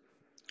Vega?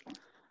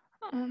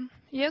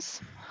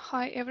 Yes.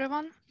 Hi,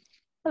 everyone.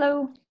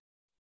 Hello.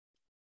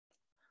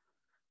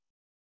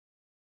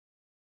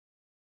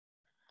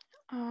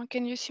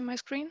 Can you see my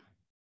screen?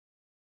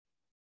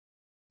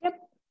 Yep.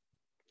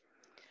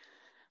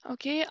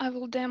 Okay, I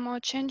will demo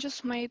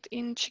changes made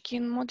in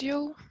check-in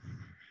module.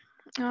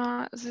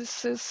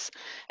 This is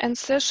end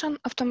session,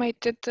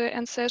 automated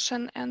end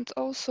session, and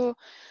also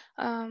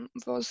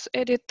was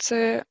added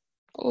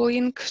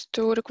link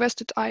to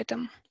requested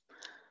item.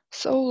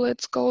 So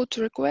let's go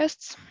to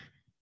requests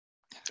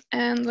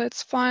and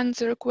let's find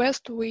the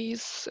request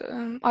with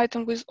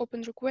item with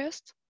open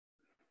request.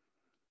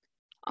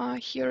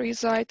 Here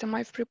is the item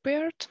I've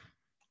prepared.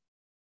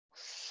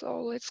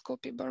 So let's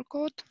copy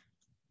barcode.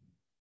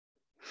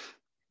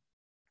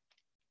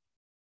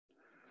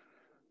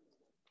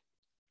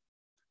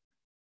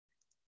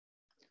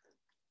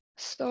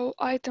 So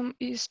item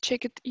is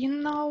checked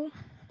in now.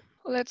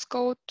 Let's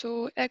go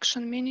to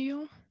action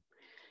menu.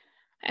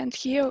 And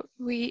here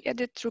we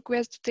added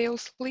request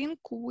details link,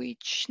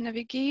 which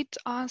navigate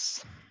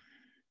us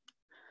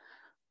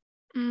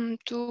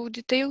to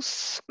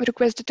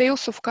request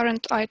details of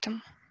current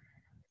item.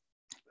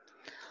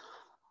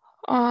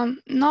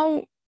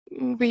 Now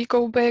we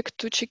go back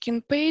to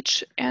check-in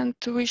page and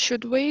we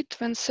should wait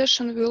when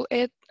session will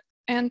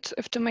end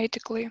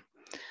automatically.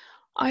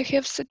 I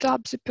have set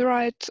up the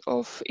period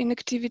of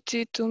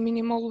inactivity to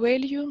minimal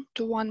value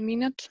to 1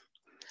 minute.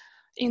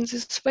 In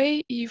this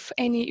way, if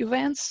any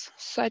events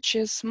such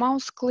as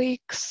mouse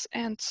clicks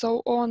and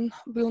so on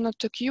will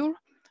not occur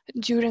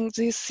during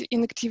this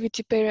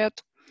inactivity period,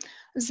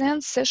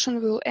 then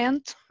session will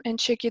end and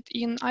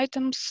checked-in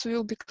items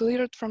will be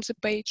cleared from the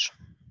page.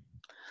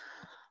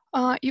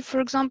 If,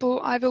 for example,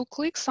 I will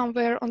click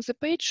somewhere on the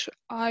page,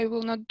 I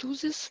will not do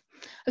this.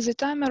 The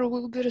timer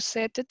will be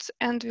resetted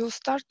and will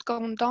start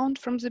countdown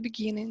from the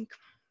beginning.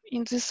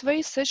 In this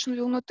way, session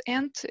will not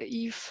end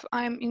if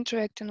I'm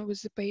interacting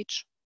with the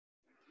page.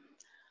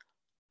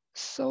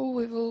 So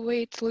we will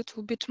wait a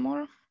little bit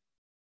more.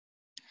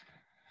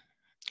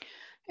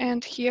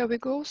 And here we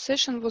go,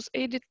 session was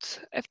ended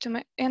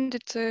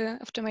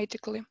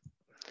automatically.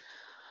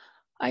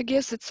 I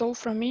guess that's all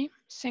from me.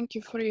 Thank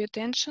you for your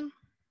attention.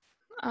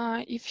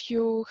 If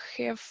you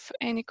have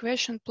any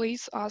question,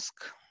 please ask.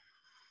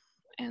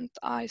 And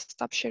I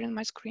stop sharing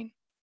my screen.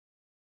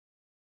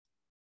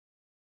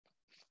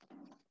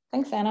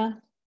 Thanks,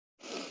 Anna.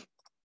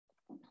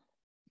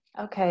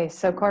 Okay,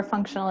 so core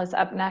functional is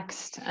up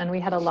next, and we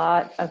had a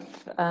lot of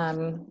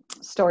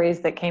stories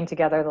that came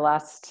together the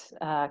last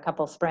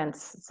couple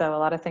sprints. So a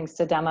lot of things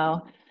to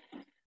demo,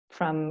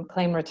 from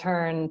claim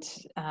returned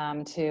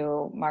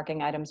to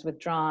marking items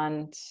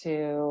withdrawn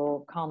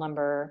to call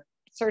number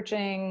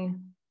searching,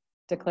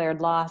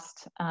 declared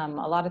lost, a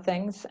lot of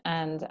things.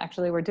 And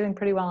actually we're doing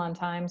pretty well on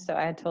time. So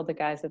I had told the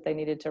guys that they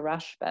needed to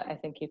rush, but I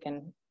think you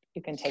can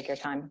take your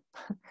time.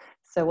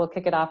 So we'll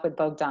kick it off with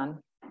Bogdan.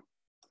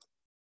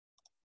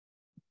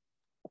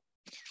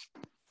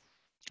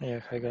 Yeah,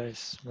 hi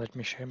guys, let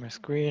me share my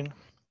screen.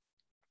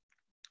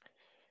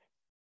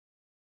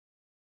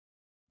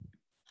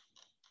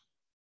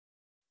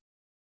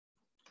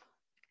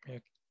 Yeah,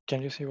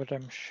 can you see what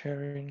I'm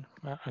sharing?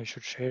 I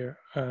should share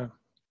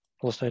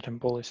lost item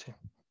policy.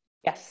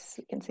 Yes,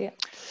 you can see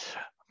it.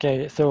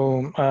 Okay,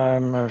 so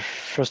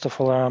first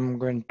of all, I'm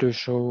going to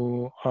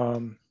show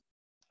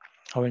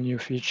our new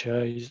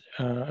feature is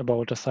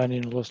about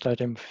assigning lost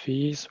item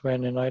fees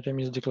when an item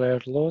is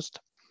declared lost.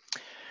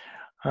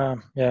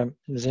 Yeah,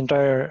 the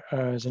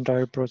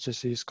entire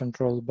process is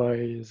controlled by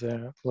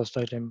the lost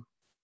item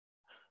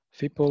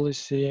fee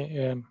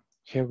policy.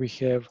 Here we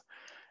have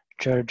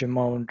charge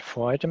amount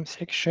for item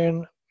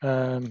section.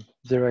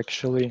 There are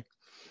actually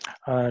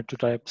two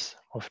types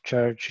of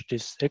charge. It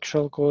is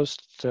actual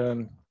cost.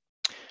 It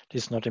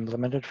is not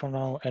implemented for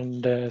now,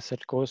 and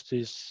set cost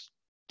is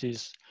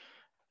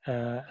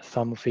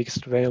some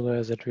fixed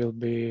value that will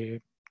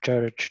be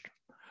charged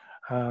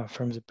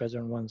from the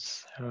pattern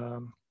once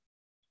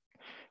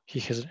he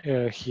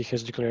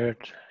has declared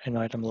an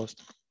item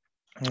lost.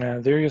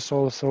 There is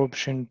also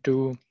option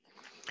to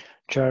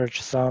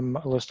charge some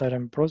lost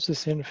item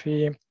processing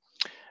fee,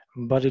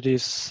 but it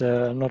is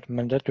not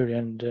mandatory,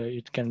 and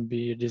it can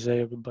be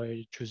disabled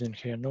by choosing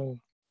here no,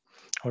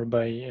 or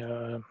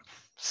by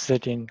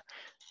setting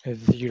a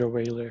 0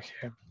 value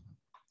here.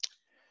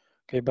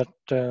 Okay, but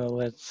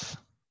let's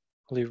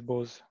leave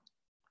both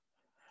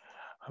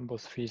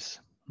fees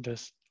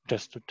just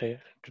to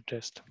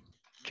test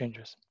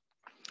changes.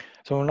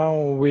 So now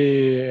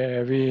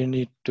we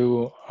need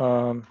to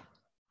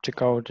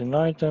check out an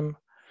item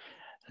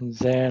and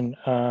then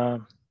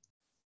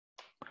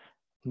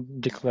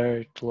declare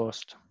it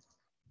lost.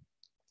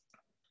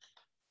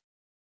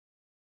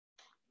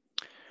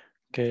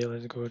 Okay,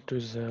 let's go to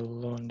the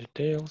loan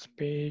details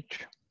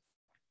page.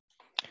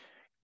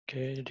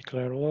 Okay,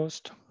 declare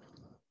lost.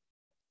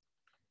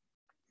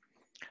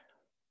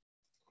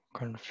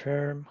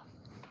 Confirm.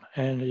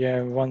 And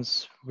yeah,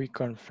 once we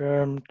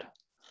confirmed,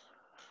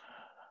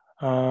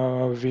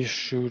 we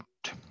should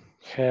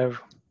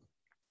have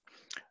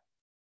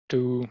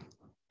two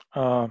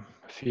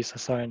fees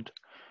assigned.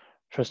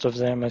 First of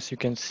them, as you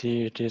can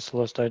see, it is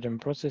lost item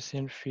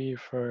processing fee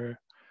for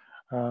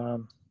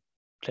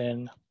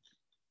 10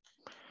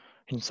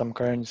 in some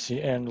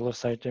currency and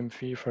lost item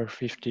fee for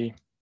 50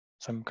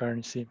 some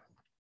currency.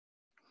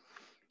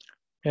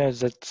 Yeah,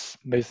 that's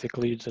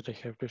basically it that I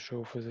have to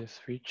show for this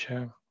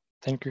feature.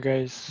 Thank you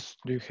guys.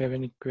 Do you have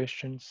any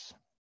questions?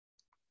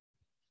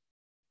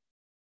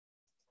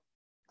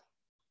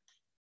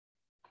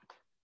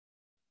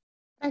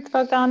 Thanks,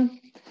 Bogdan.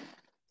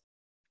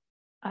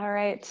 All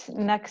right,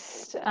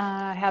 next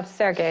I have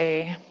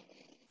Sergey.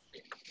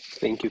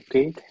 Thank you,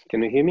 Kate.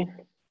 Can you hear me?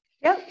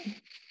 Yep.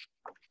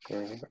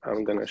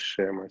 I'm gonna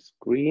share my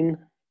screen.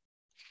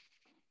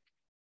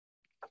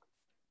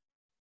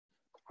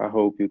 I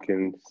hope you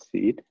can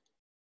see it.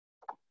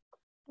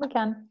 We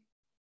can.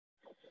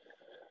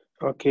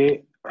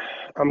 Okay,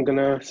 I'm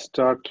gonna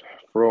start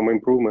from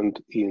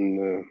improvement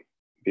in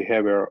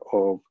behavior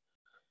of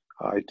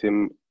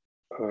item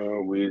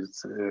with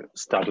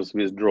status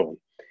withdrawn.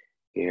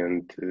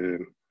 And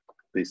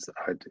this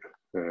item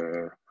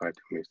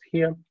is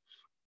here.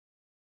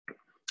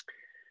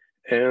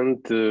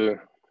 And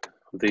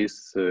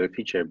this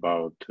feature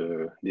about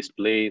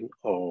displaying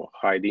or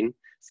hiding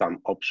some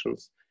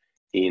options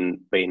in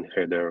pane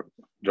header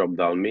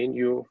drop-down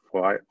menu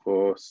for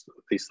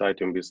this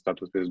item with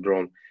status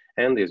withdrawn.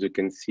 And as you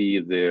can see,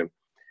 the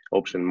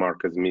option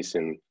mark as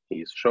missing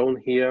is shown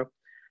here.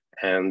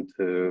 And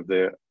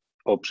the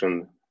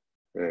option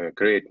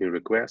create new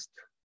request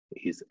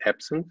is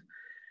absent.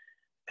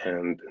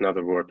 And in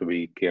other words,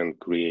 we can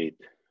create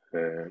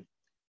a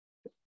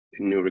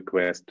new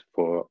request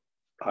for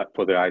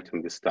the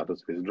item with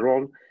status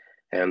withdrawn.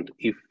 And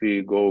if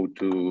we go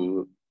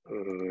to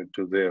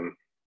the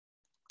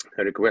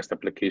request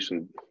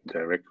application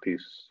directly,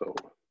 so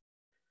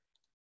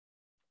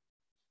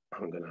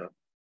I'm gonna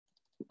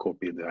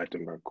copy the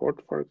item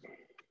record for it,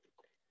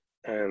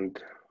 and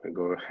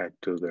go ahead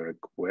to the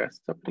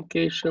request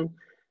application.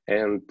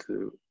 And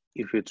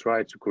if you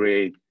try to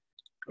create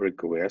a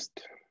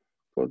request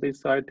for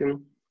this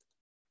item,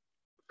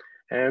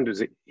 and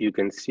you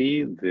can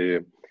see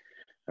the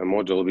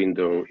module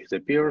window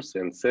appears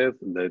and says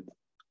that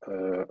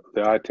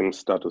the item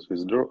status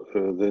withdrawn,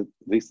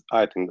 this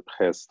item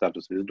has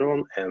status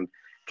withdrawn and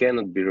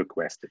cannot be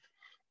requested.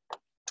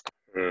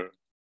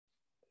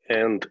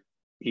 And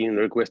in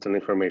request and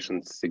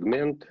information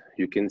segment,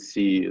 you can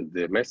see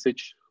the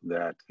message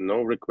that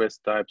no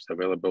request types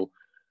available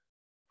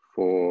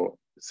for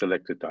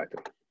selected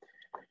item.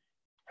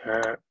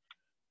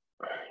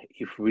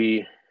 If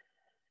we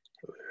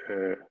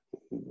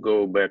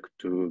go back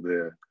to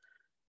the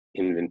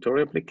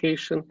inventory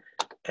application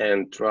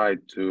and try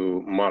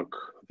to mark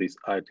this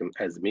item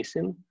as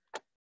missing,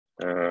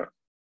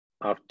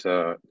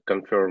 after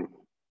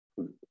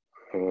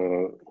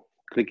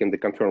clicking the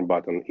confirm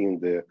button in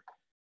the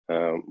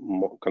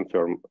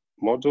confirm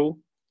module,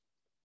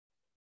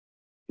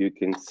 you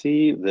can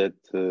see that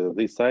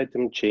this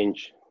item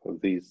change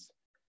his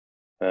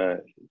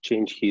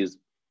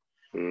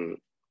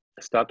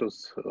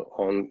status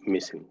on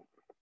missing.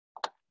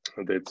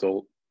 That's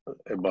all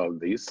about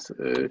this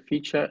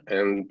feature.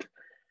 And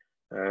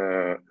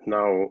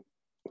now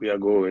we are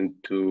going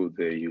to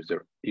the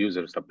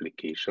user's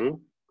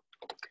application,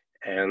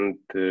 and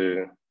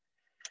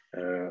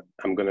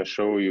I'm going to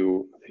show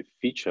you a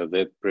feature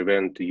that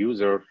prevents the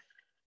user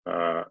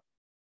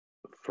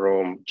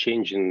from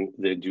changing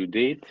the due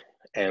date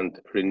and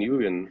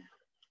renewing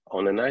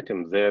on an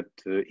item that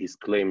is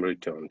claim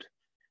returned.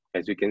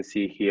 As you can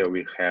see here,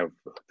 we have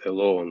a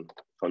loan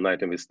on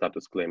item with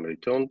status claim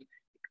returned.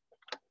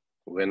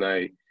 When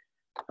I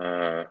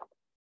go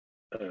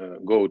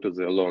to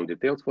the loan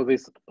details for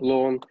this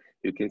loan,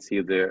 you can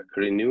see the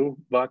renew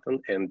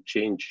button and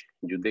change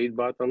due date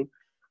button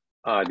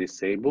are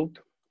disabled.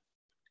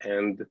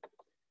 And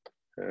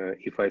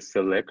if I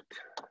select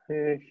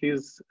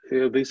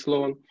this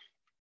loan,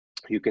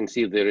 you can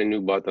see the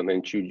renew button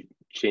and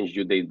change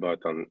due date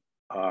button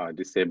are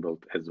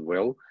disabled as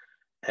well.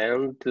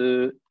 And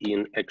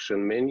in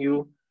action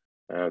menu,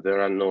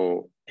 there are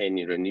no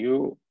any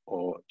renew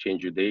or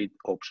change due date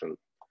option.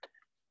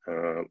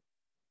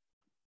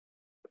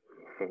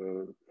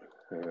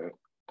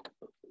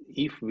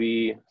 If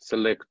we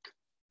select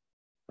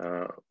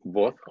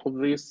both of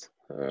these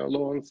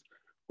loans,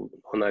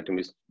 on item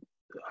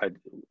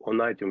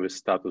with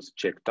status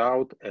checked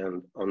out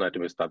and on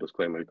item with status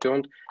claim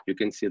returned, you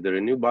can see the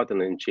renew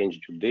button and change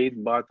due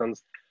date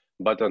buttons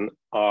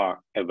are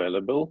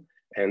available.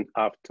 And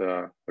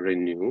after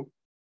renew,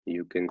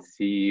 you can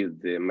see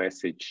the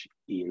message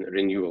in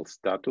renewal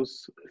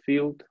status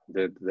field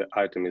that the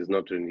item is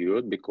not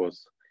renewed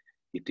because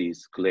it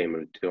is claim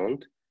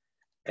returned.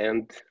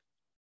 And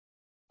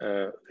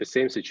the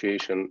same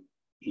situation,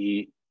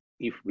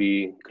 if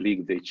we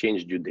click the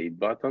change due date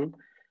button,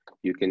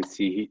 you can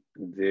see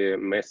the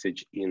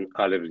message in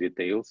other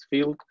details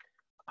field.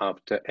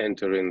 After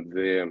entering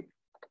the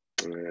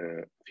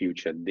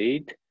future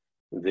date,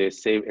 the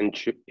save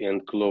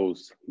and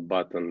close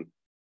button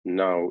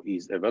now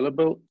is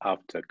available.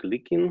 After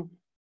clicking,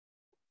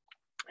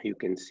 you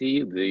can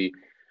see the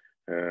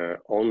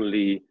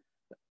only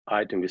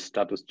item with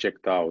status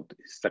checked out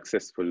is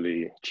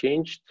successfully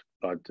changed,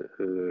 but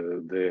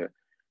the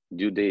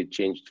due date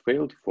changed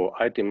failed for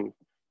item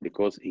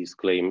because it's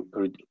claim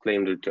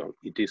returned.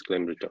 It is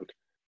claim returned.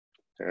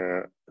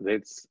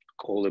 That's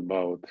all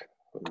about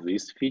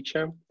this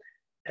feature.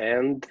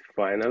 And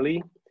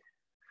finally,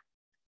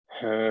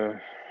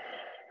 there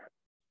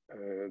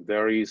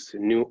is a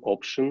new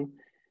option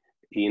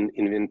in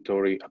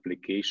inventory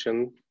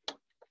application.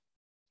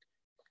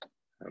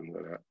 I'm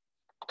gonna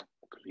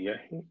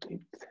clear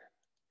it.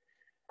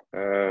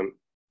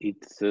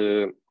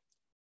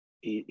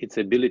 It's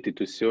ability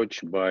to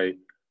search by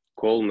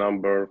call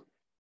number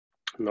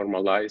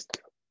normalized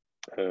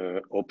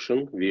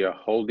option via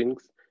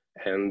holdings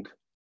and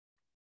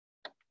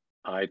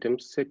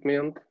items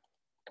segment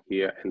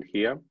here and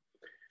here.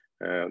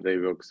 They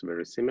works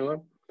very similar.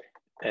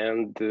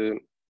 And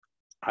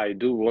I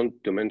do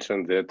want to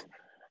mention that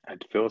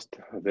at first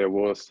there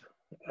was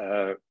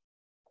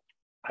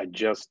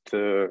just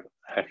a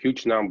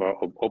huge number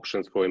of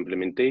options for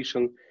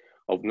implementation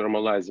of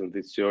normalizing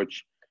the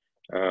search.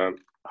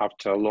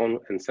 After long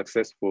and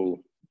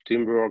successful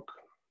teamwork,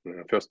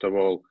 first of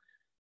all,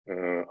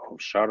 of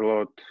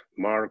Charlotte,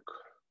 Mark,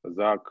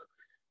 Zach,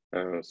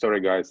 sorry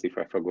guys if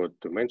I forgot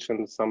to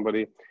mention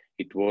somebody,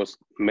 it was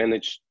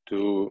managed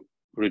to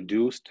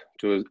reduce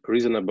to a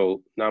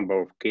reasonable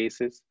number of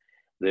cases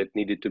that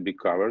needed to be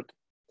covered.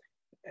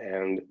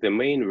 And the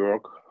main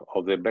work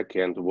of the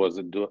backend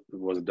was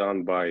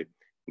done by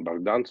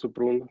Bogdan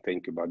Suprun.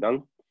 Thank you,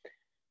 Bogdan.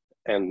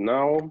 And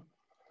now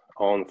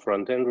on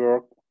front-end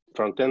work,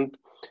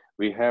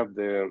 we have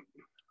the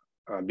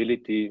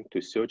ability to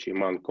search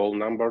among call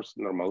numbers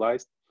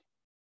normalized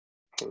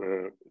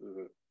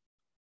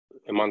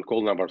among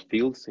call number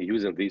fields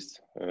using this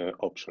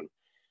option.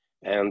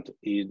 And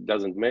it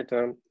doesn't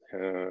matter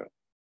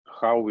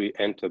how we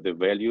enter the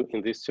value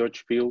in this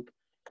search field.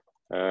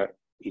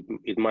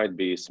 It might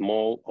be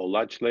small or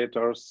large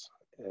letters.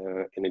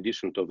 In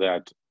addition to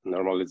that,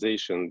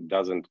 normalization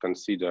doesn't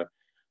consider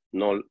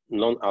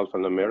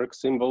non-alphanumeric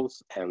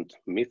symbols and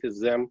misses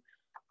them.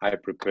 I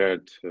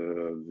prepared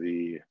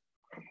the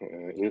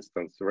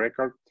instance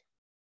record.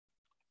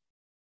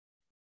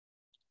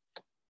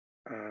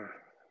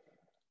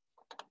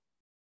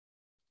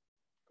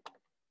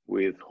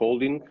 With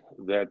holding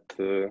that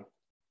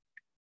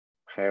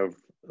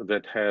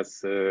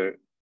has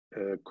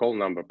call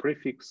number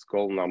prefix,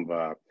 call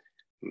number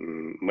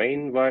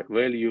main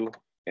value,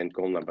 and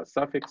call number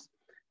suffix.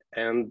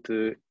 And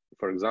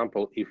for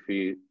example, if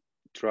we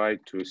try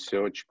to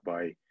search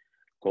by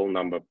call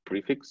number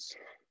prefix,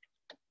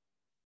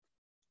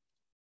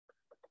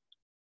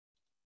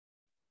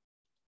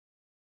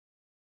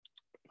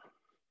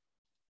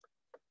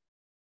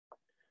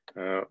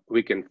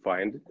 we can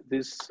find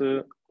this.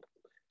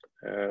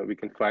 We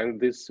can find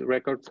these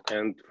records.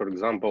 And for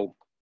example,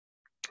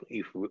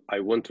 if I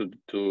wanted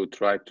to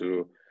try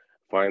to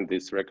find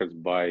these records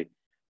by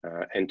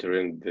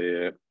entering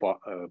the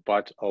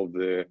part of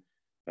the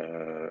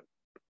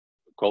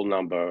call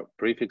number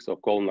prefix or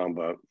call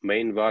number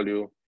main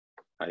value,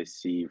 I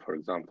see, for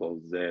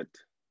example, that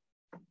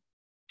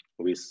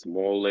with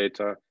small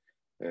letter,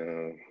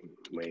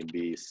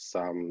 maybe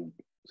some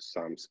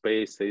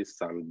spaces,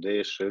 some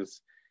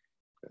dashes,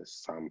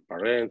 some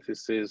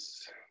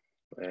parentheses,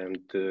 and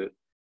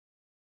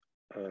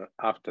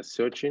after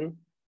searching,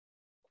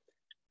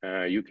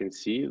 you can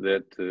see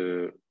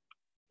that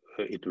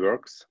it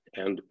works,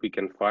 and we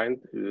can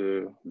find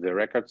the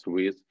records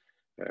with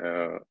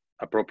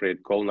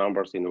appropriate call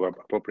numbers in the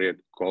appropriate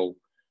call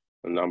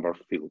number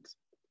fields.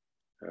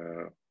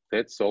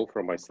 That's all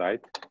from my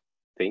side.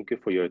 Thank you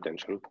for your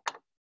attention.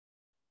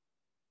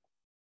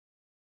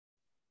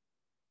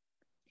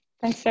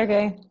 Thanks,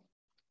 Sergey.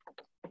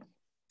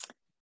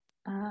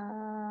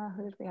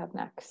 Who did we have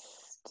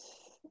next?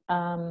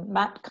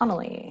 Matt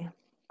Connolly.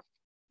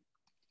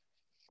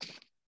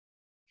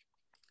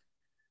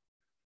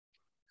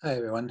 Hi,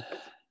 everyone.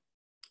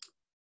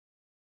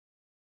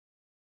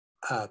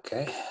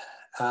 Okay,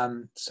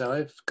 so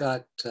I've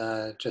got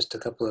just a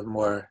couple of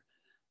more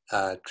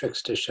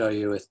tricks to show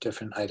you with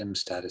different item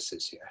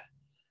statuses here.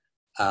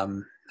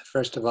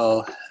 First of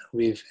all,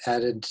 we've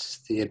added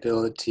the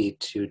ability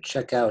to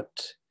check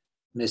out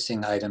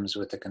missing items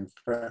with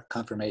a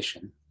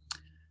confirmation.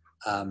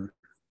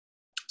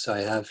 So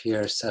I have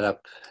here set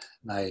up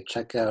my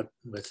checkout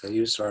with a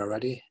user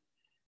already,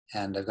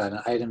 and I've got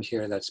an item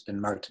here that's been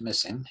marked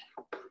missing.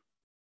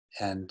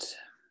 And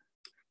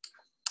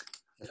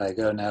if I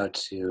go now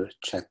to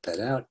check that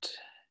out,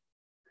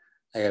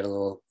 I get a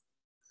little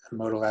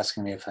modal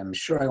asking me if I'm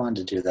sure I want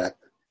to do that,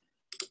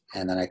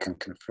 and then I can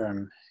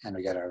confirm, and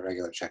we get our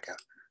regular checkout.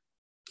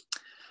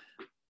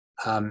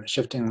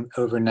 Shifting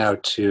over now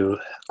to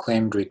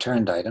claimed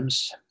returned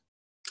items.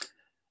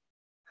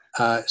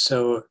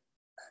 So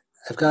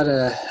I've got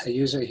a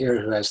user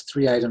here who has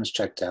 3 items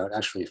checked out,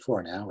 actually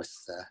 4 now with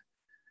the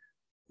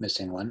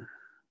missing one.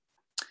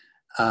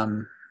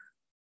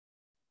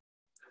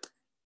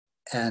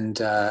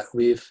 And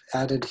we've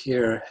added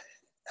here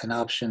an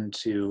option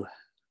to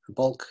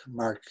bulk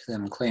mark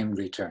them claimed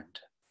returned.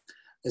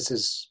 This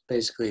is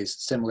basically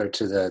similar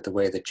to the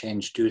way the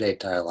change due date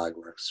dialog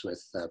works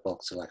with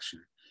bulk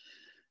selection.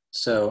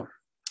 So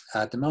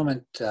at the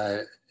moment,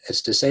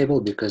 it's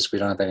disabled because we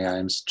don't have any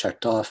items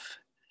checked off.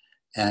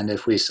 And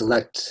if we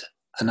select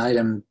an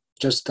item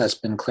just that's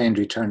been claimed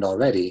returned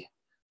already,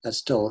 that's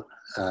still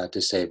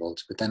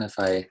disabled. But then if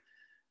I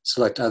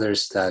select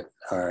others that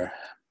are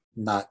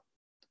not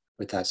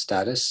with that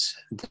status,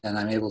 then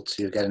I'm able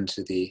to get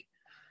into the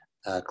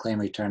claim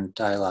return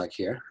dialog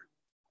here.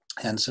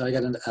 And so I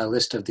get a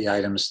list of the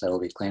items that will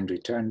be claimed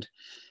returned.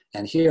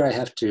 And here I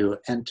have to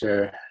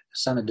enter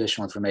some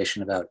additional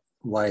information about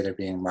why they're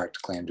being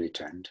marked claimed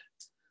returned,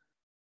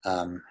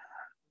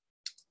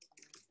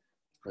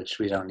 which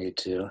we don't need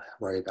to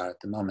worry about at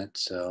the moment.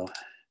 So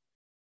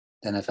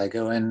then if I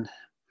go in,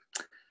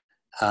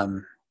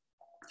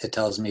 it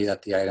tells me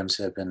that the items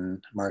have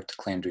been marked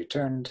claimed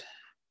returned.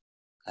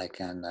 I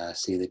can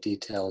see the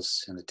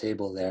details in the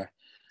table there.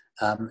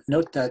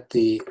 Note that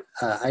the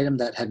item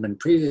that had been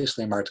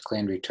previously marked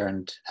claimed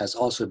returned has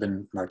also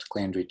been marked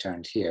claimed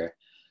returned here.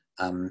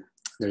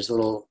 There's a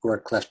little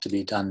work left to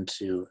be done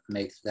to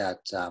make that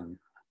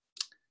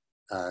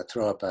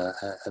throw up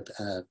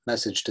a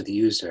message to the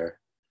user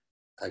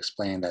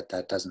explaining that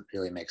that doesn't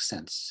really make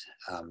sense.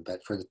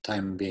 But for the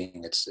time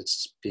being,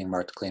 it's being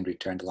marked claimed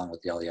returned along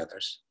with all the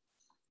others.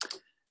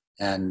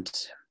 And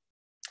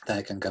then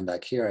I can come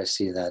back here. I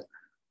see that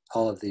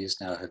all of these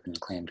now have been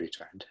claimed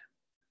returned.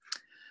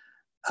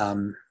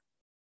 And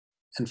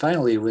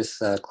finally,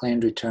 with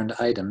claimed returned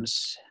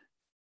items,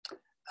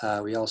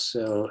 we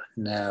also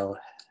now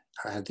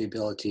have the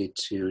ability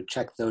to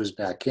check those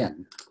back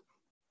in,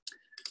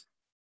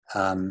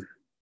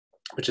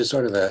 which is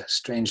sort of a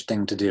strange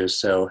thing to do.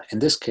 So in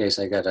this case,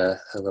 I got a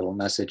little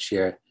message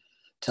here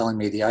telling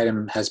me the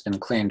item has been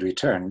claimed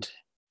returned.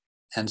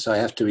 And so I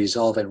have to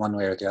resolve it one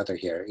way or the other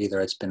here. Either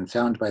it's been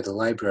found by the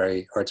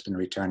library or it's been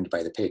returned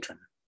by the patron.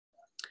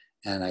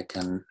 And I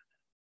can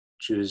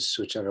choose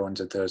whichever ones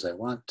of those I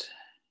want.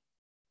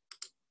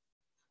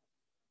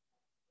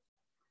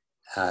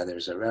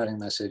 There's a routing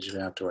message, we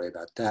don't have to worry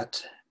about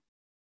that.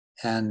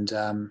 And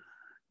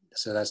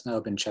so that's now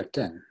been checked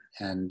in.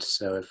 And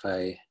so if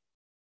I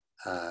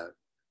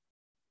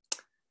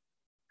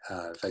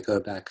go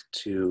back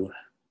to,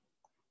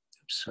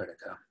 oops, where'd it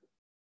go?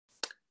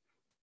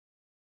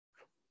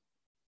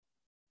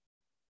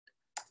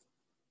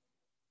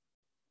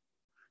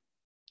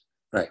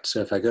 Right,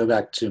 so if I go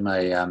back to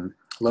my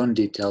loan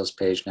details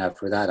page now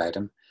for that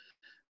item,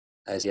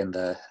 as in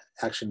the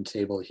action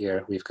table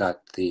here, we've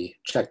got the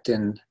checked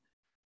in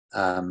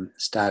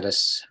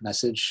status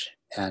message,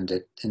 and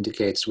it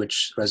indicates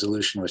which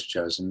resolution was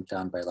chosen,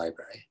 found by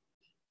library.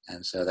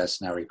 And so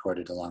that's now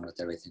recorded along with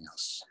everything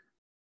else.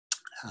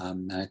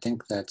 And I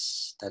think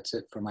that's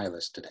it for my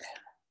list today.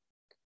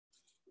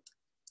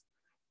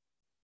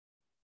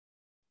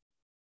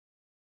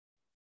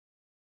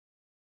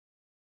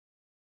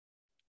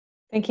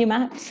 Thank you,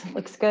 Matt.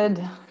 Looks good.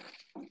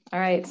 All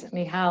right,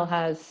 Michal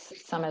has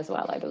some as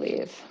well, I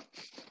believe.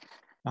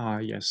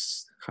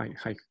 Yes. Hi,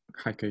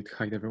 Kate.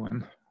 Hi,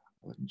 everyone.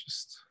 Let me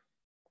just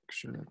make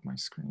sure that my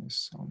screen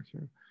is on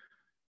here.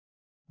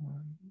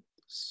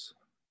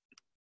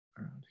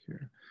 Around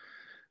here.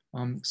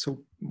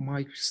 So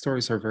my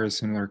stories are very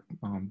similar,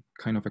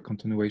 kind of a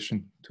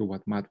continuation to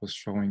what Matt was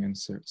showing and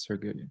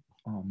Sergey.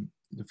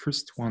 The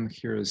first one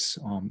here is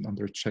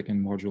under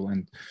check-in module,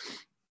 and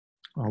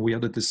we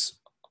added this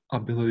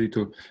ability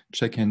to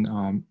check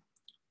in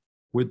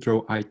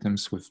withdraw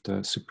items with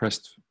the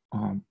suppressed,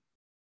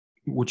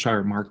 which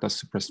are marked as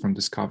suppressed from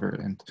Discover.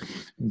 And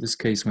in this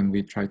case, when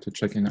we try to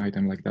check in an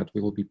item like that,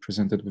 we will be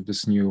presented with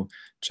this new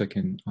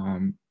check-in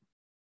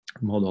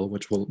model,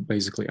 which will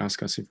basically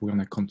ask us if we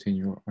want to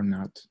continue or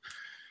not.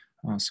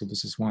 So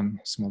this is one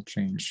small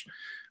change.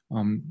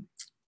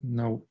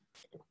 Now,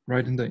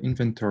 right in the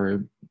inventory,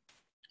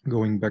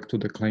 going back to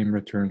the claim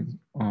return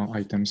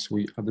items,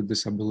 we added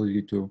this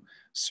ability to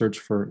search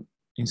for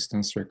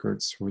instance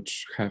records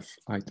which have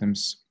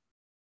items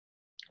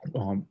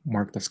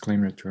marked as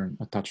claim return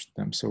attached to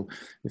them. So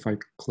if I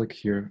click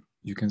here,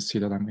 you can see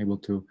that I'm able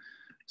to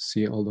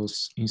see all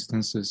those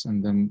instances,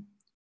 and then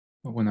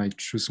when I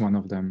choose one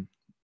of them,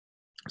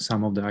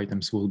 some of the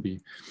items will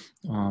be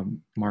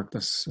marked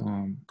as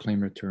claim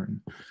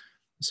return.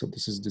 So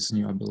this is this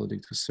new ability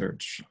to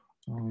search.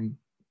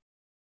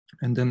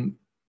 And then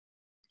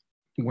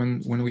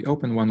when we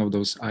open one of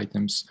those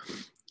items,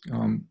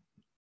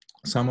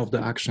 some of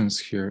the actions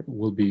here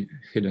will be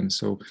hidden.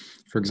 So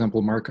for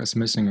example, mark as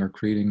missing or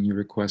creating new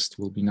request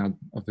will be not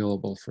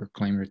available for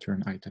claim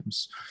return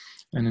items.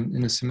 And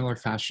in a similar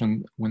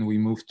fashion, when we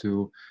move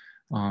to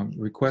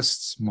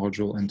requests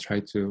module and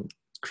try to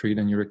create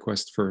a new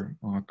request for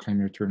claim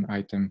return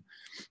item,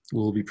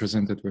 we'll be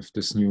presented with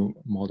this new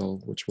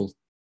model, which will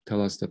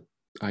tell us that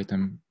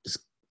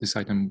this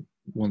item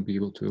won't be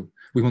able to,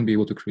 we won't be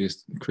able to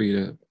create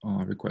a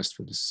request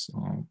for this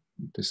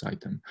this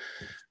item.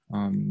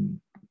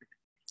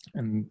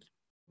 And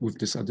with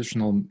this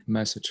additional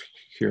message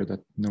here that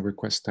no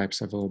request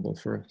types available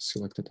for a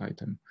selected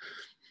item.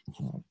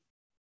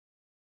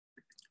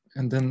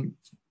 And then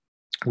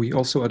we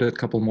also added a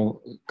couple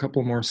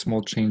more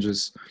small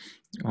changes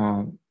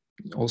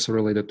also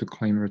related to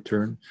claim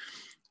return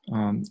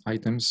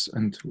items.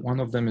 And one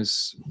of them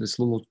is this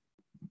little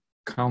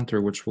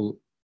counter, which will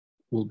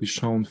be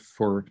shown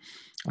for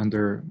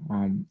under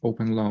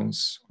open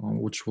loans,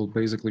 which will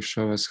basically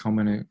show us how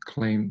many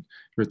claim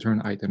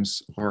return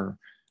items are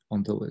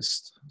on the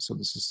list. So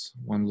this is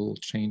one little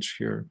change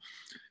here.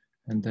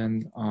 And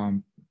then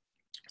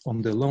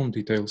on the loan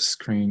details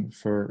screen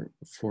for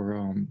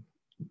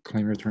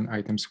claim return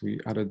items, we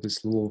added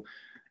this little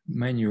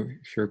menu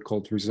here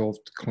called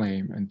resolved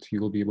claim, and you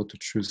will be able to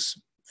choose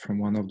from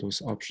one of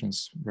those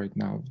options right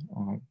now,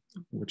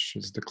 which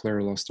is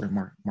declare lost or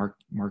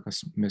mark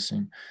as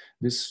missing.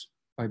 This,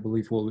 I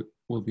believe,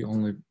 will be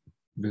only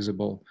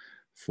visible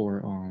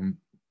for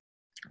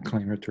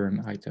claim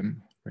return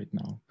item right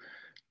now.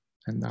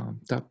 And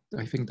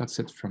I think that's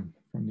it from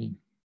me.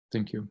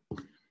 Thank you.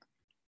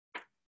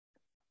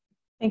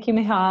 Thank you,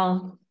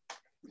 Michal.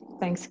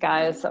 Thanks,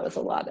 guys. That was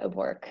a lot of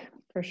work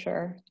for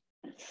sure.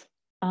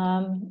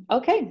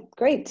 Okay,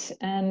 great.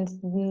 And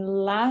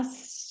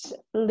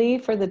lastly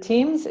for the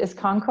teams is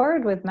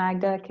Concord, with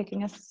Magda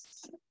kicking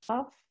us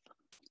off.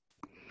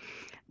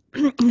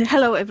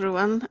 Hello,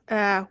 everyone.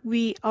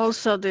 We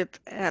also did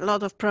a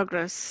lot of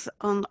progress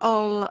on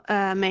all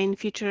main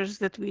features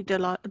that we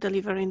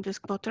deliver in this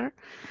quarter,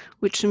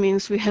 which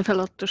means we have a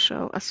lot to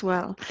show as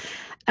well.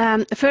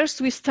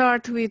 First, we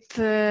start with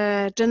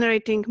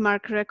generating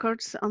mark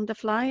records on the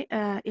fly.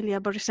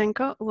 Ilya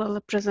Borisenko will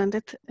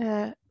present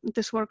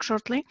this work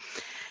shortly.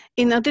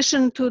 In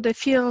addition to the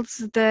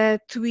fields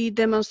that we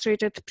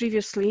demonstrated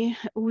previously,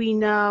 we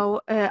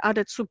now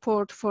added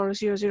support for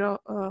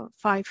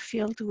 005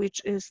 field,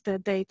 which is the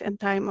date and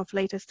time of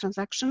latest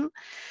transaction.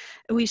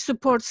 We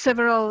support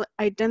several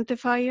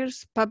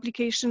identifiers,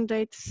 publication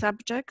date,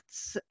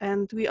 subjects,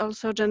 and we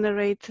also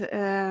generate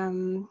a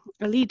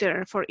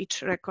leader for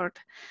each record.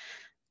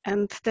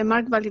 And the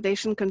mark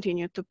validation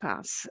continued to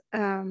pass.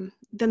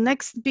 The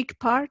next big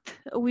part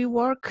we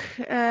work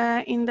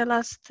in the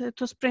last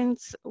 2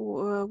 sprints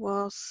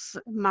was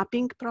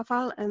mapping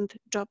profile and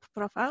job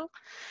profile.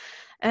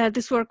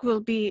 This work will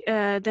be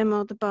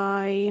demoed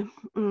by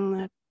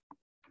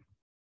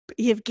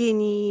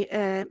Evgeny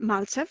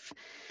Maltsev.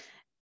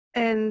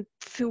 And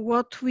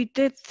what we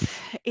did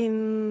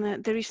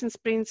in the recent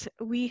sprints,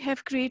 we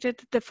have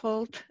created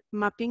default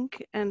mapping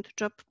and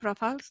job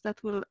profiles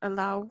that will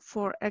allow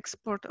for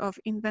export of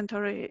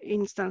inventory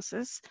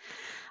instances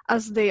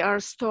as they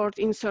are stored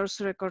in source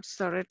record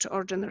storage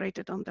or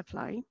generated on the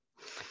fly.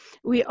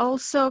 We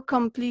also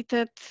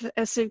completed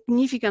a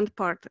significant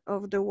part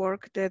of the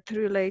work that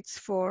relates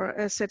for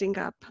setting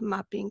up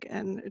mapping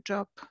and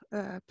job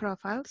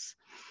profiles.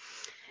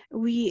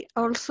 We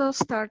also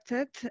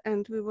started,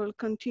 and we will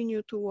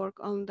continue to work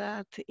on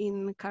that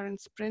in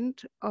current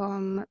sprint,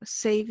 on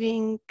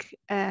saving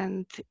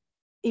and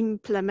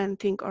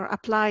implementing or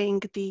applying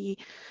the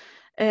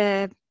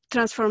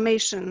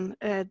transformation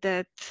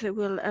that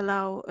will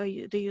allow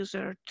the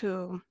user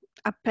to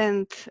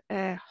append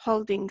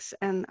holdings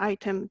and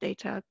item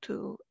data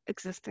to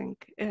existing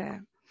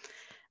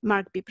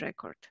mark BIP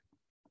record.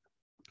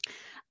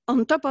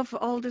 On top of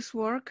all this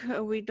work,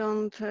 we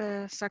don't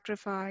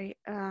sacrifice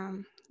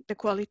the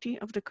quality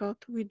of the code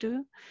we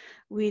do.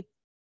 We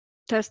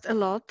test a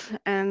lot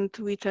and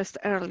we test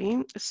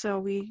early, so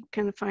we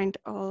can find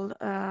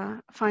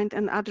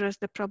and address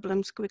the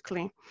problems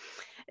quickly.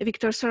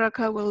 Victor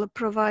Soraka will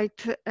provide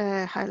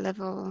a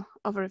high-level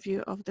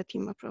overview of the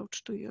team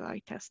approach to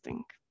UI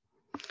testing.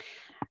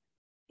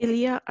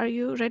 Ilya, are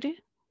you ready?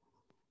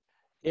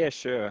 Yeah,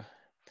 sure.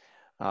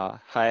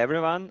 Hi,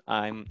 everyone.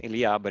 I'm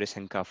Ilya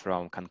Borisenko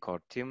from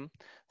Concord team.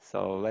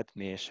 So let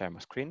me share my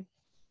screen.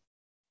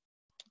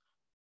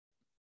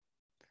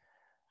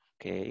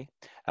 Okay.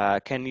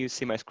 Can you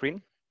see my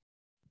screen?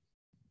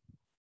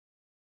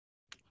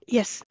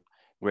 Yes.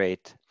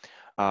 Great.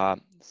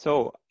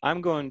 So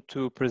I'm going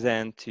to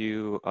present to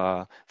you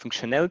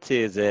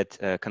functionality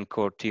that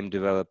Concord team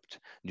developed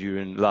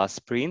during last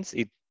sprints.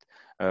 It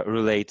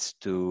relates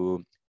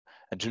to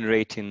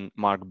generating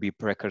Mark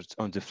BIP records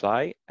on the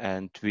fly,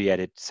 and we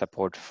added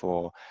support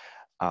for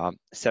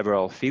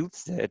several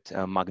fields that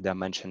Magda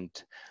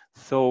mentioned.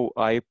 So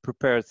I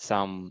prepared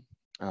some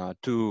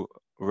two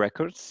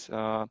records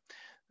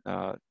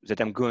that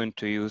I'm going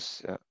to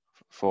use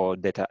for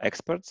data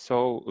experts.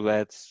 So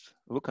let's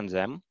look on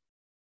them.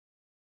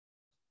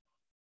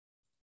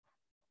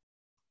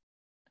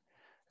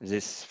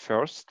 This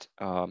first,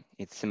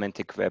 it's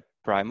Semantic Web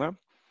Primer.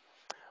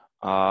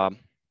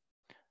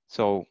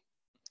 So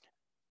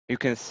you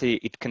can see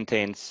it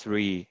contains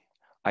 3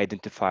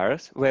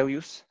 identifiers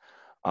values.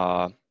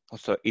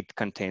 Also, it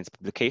contains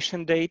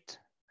publication date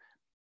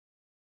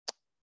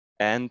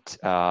and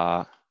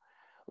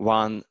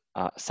 1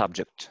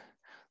 subject.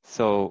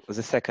 So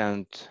the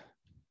second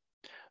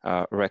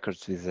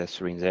records with the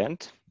 3 in the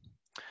end.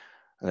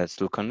 Let's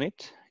look on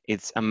it.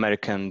 It's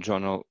American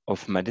Journal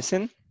of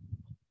Medicine.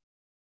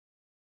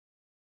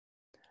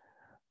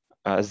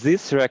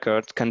 This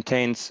record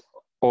contains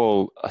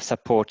all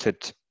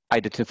supported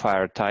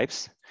identifier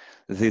types,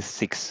 these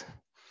 6.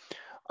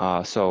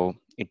 So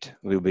it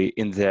will be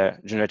in the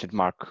generated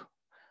mark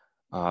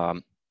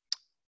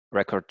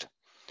record.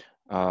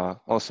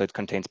 Also, it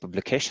contains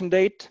publication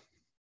date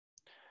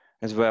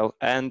as well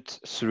and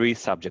 3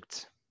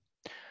 subjects.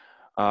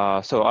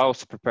 So I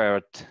also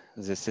prepared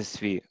the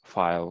CSV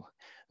file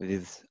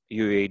with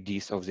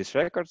UIDs of these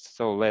records.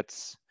 So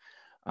let's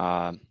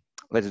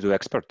do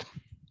export.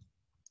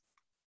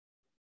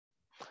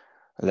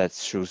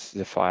 Let's choose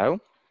the file.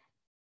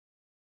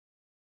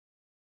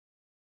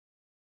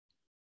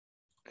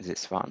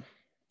 This one.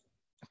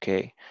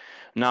 Okay.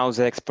 Now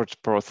the export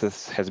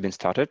process has been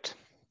started.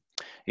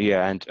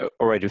 Yeah, and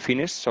already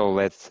finished. So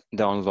let's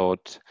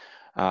download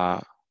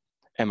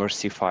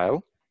MRC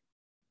file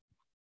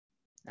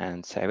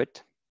and save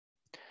it.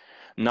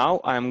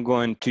 Now I'm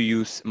going to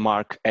use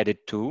Mark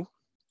Edit tool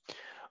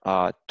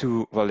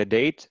to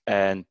validate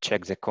and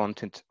check the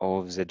content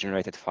of the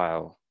generated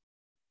file.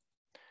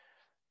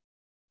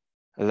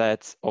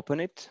 Let's open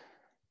it.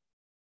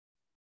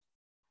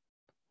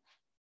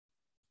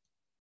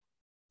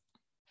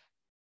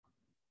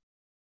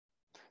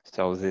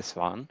 So this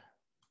one.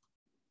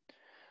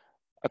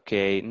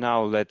 Okay,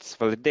 now let's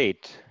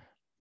validate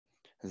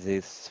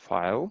this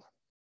file.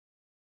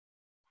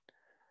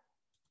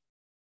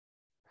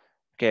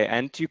 Okay,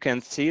 and you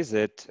can see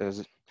that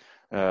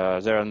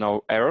there are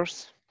no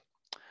errors.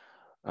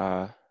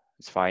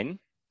 It's fine.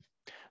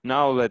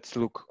 Now let's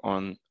look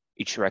on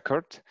each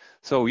record.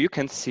 So you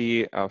can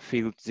see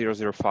field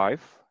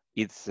 005.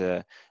 It's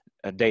a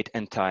date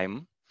and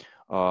time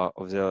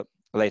of the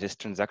latest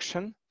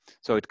transaction.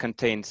 So it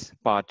contains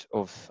part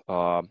of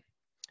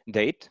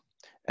date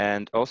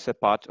and also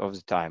part of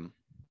the time.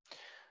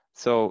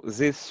 So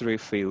these 3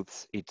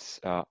 fields, it's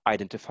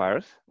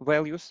identifier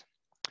values.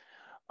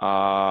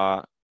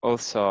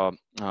 Also,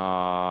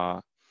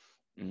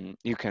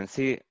 you can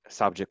see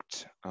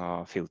subject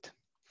field.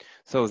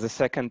 So the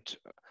second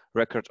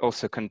record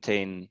also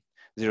contain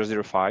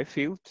 005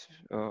 field.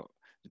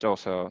 It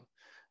also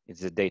is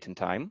the date and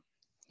time.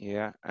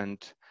 Yeah, and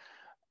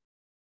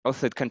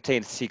also it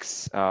contains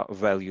 6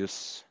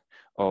 values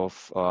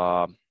of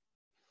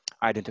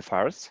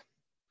identifiers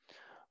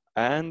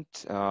and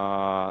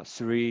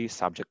 3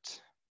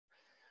 subjects.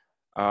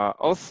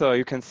 Also,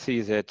 you can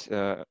see that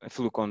if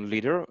you look on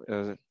leader,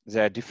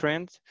 they are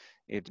different.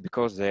 It's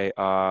because they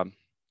are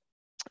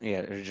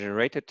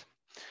regenerated,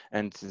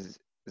 and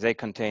they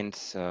contain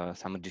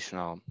some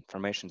additional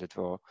information that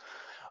were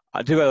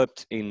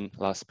developed in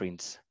last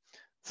sprints.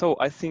 So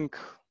I think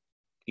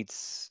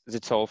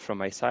that's all from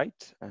my side,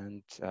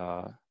 and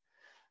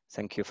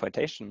thank you for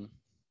attention.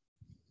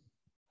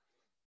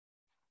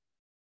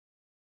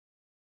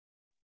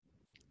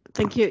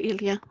 Thank you,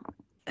 Ilya.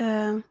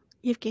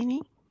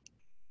 Evgeny?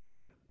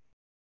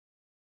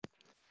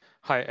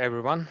 Hi,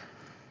 everyone.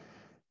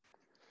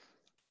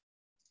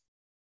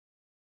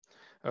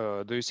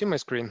 Do you see my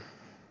screen?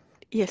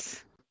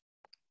 Yes.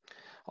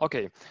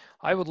 Okay,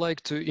 I would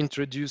like to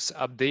introduce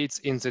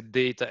updates in the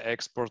data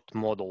export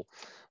model.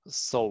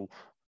 So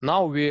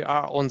Now we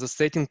are on the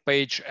setting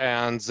page,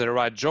 and there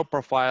are job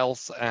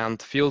profiles and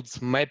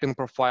fields mapping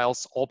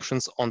profiles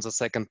options on the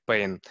second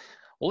pane.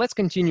 Let's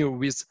continue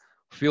with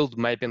field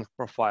mapping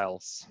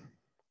profiles.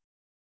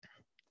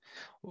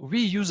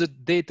 We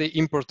used data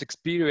import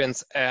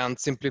experience and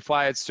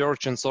simplified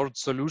search and sort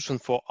solution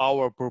for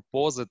our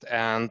proposed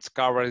and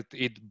covered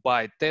it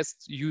by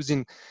tests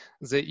using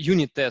the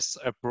unit test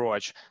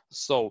approach.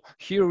 So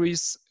here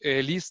is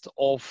a list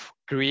of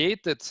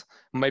created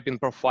mapping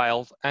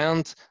profiles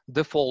and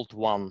default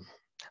one.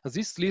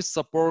 This list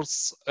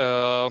supports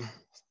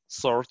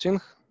sorting,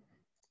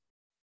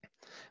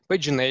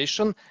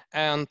 pagination,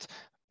 and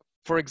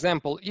for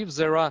example, if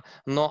there are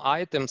no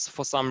items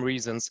for some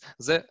reasons,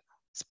 the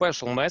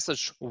special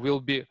message will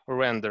be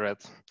rendered.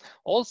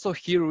 Also,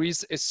 here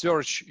is a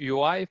search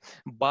UI,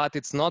 but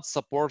it's not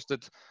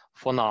supported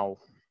for now.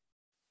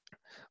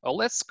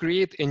 Let's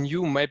create a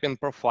new mapping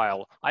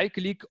profile. I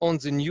click on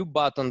the new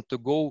button to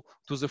go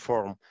to the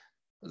form.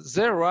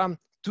 There are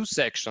two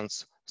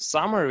sections,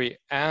 summary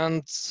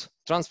and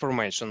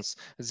transformations.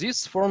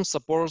 This form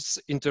supports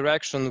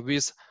interaction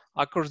with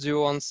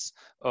accordions,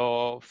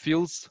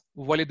 fields,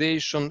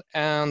 validation,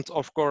 and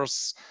of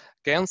course,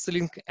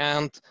 canceling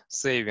and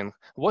saving.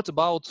 What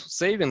about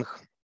saving?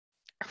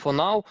 For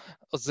now,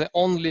 the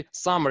only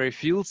summary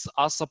fields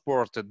are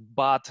supported,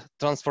 but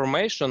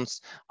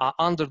transformations are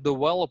under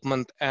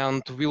development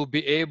and will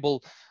be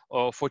able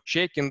for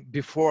checking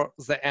before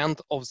the end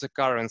of the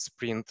current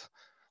sprint.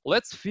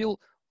 Let's fill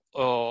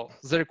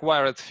the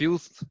required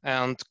fields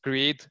and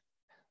create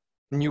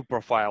new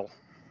profile.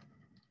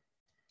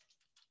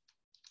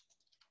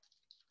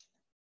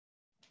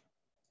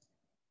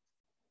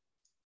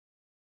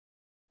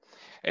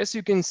 As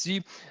you can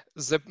see,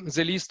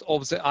 the list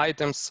of the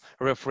items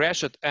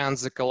refreshed and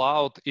the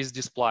callout is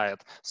displayed.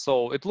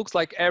 So it looks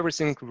like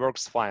everything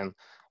works fine.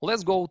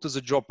 Let's go to the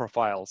job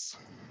profiles.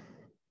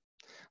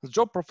 The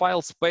job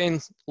profiles pane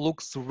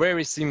looks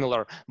very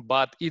similar,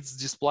 but it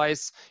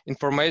displays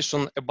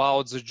information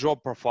about the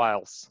job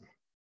profiles.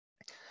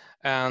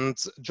 And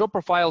job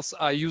profiles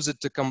are used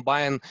to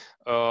combine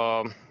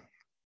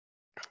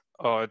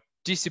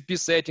TCP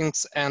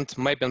settings and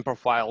mapping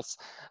profiles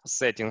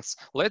settings.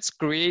 Let's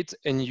create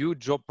a new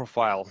job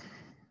profile.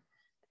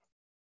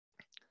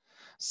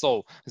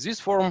 So this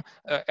form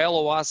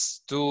allows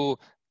us to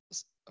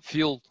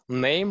fill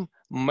name,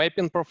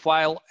 mapping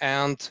profile,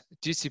 and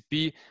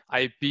TCP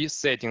IP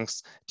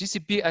settings.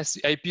 TCP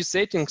IP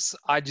settings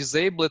are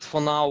disabled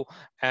for now.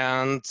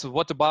 And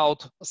what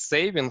about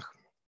saving?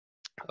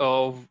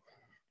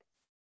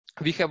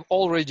 We have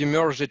already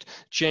merged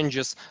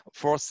changes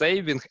for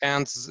saving,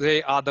 and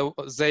they are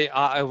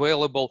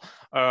available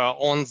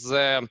on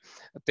the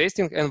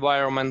testing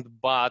environment,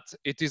 but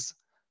it is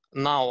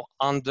now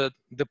under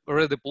the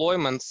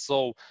redeployment,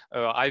 so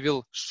I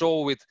will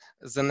show it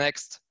the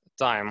next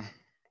time.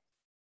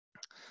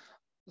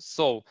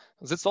 So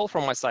that's all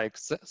from my side.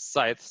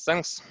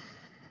 Thanks.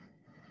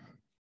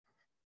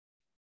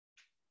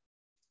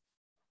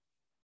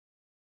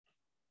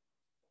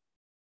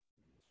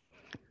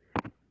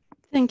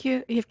 Thank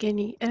you,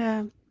 Evgeny.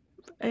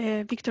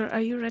 Victor, are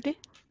you ready?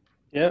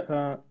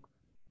 Yeah,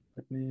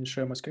 let me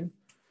share my screen.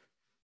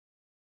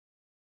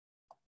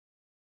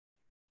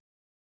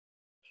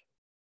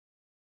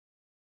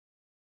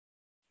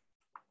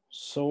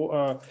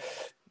 So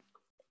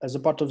as a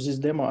part of this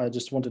demo, I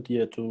just wanted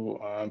here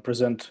to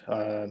present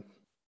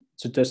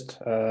the test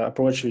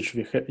approach which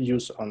we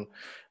use on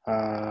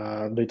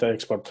data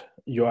export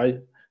UI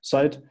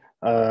side.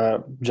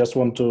 Just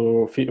want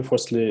to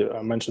firstly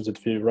mention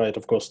that we write,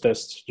 of course,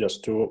 tests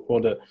just to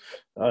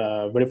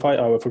verify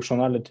our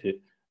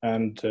functionality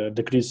and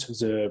decrease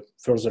the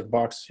further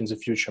bugs in the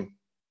future.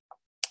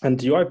 And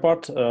the UI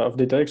part of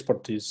data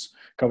export is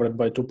covered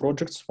by two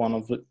projects. One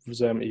of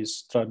them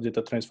is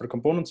data transfer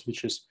components,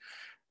 which is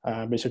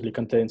basically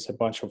contains a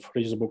bunch of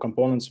reusable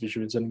components which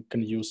we then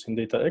can use in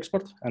data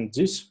export. And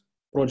this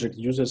project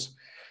uses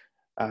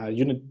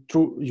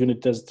true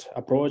unit test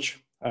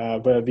approach,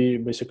 where we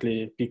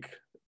basically pick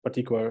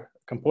particular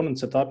component,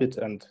 set up it,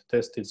 and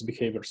test its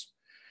behaviors.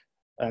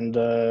 And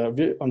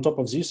on top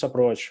of this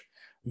approach,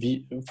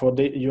 for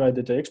the UI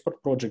data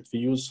export project, we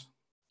use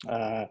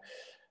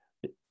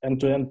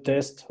end-to-end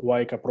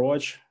test-like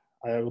approach.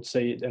 I would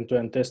say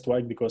end-to-end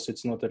test-like because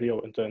it's not a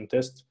real end-to-end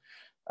test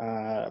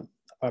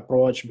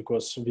approach,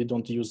 because we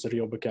don't use the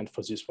real backend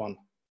for this one.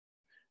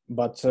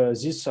 But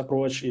this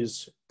approach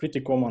is pretty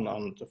common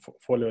on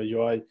FOLIO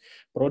UI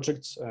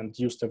projects and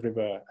used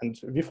everywhere. And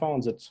we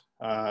found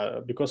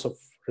that because of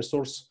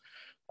resource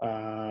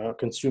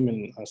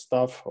consuming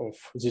stuff of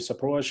this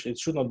approach, it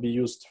should not be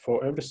used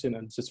for everything.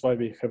 And that's why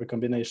we have a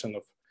combination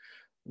of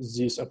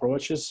these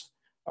approaches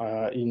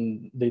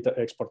in data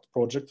export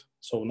project.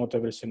 So not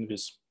everything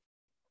with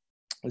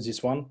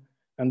this one.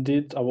 And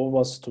it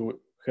allows us to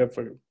have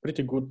a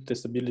pretty good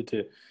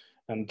testability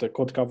and the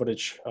code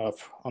coverage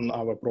on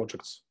our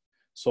projects.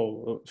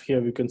 So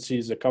here we can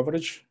see the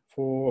coverage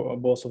for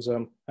both of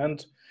them.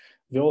 And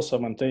we also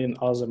maintain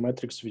other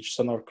metrics which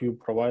SonarQube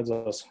provides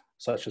us,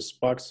 such as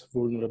bugs,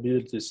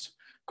 vulnerabilities,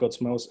 code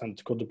smells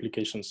and code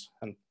duplications,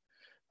 and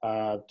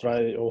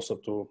try also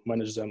to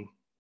manage them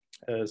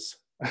as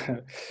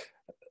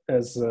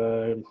as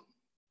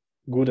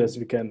good as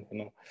we can, you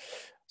know.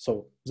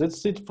 So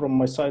that's it from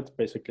my side,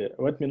 basically.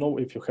 Let me know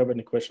if you have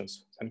any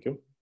questions. Thank you.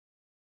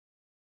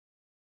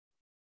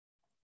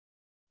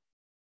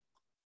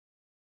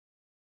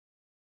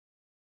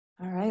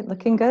 All right,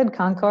 looking good,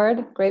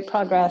 Concord. Great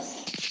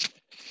progress.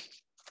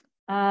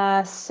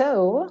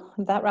 So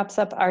that wraps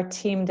up our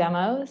team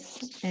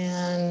demos.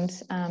 And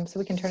so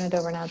we can turn it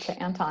over now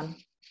to Anton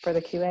for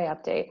the QA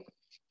update.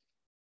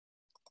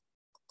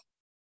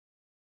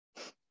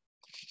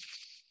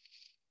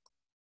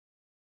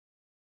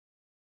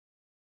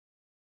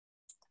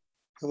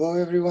 Hello,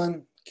 everyone.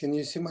 Can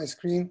you see my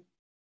screen?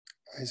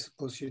 I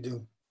suppose you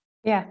do.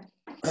 Yeah.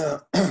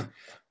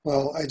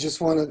 Well, I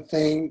just want to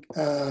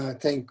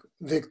thank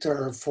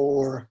Victor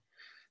for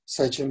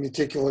such a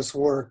meticulous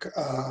work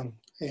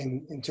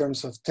in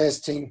terms of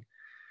testing.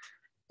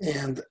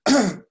 And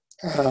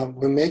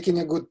we're making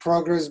a good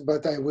progress,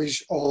 but I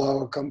wish all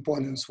our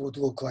components would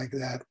look like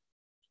that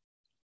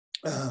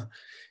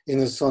in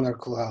the Sonar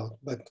Cloud.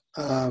 But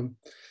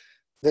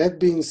that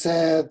being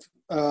said,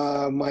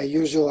 my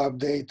usual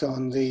update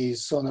on the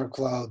Sonar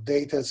Cloud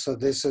data. So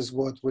this is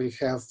what we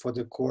have for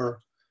the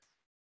core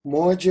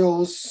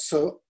modules.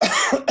 So,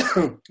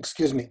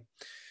 excuse me,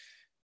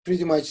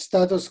 pretty much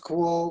status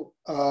quo.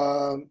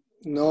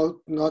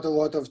 Not a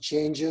lot of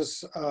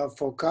changes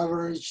for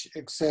coverage,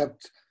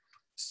 except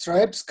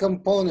Stripes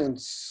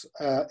components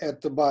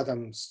at the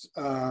bottom,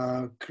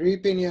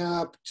 creeping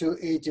up to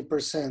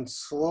 80%,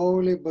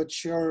 slowly but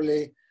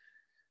surely.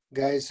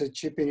 Guys are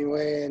chipping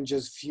away and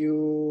just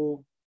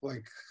few,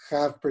 like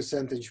half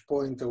percentage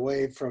point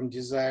away from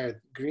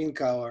desired green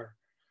color.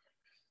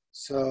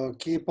 So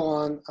keep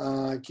on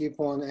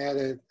at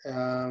it.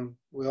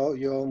 Well,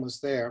 you're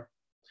almost there.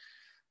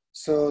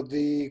 So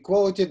the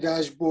quality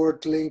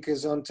dashboard link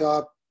is on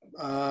top.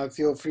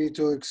 Feel free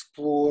to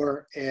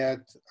explore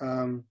it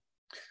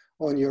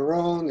on your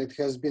own. It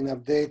has been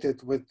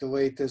updated with the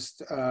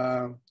latest,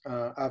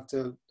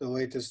 after the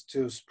latest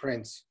 2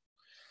 sprints.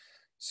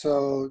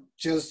 So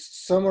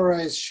just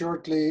summarize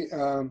shortly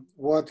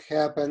what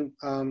happened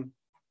in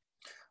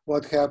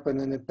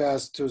the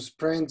past 2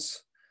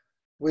 sprints.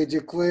 We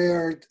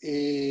declared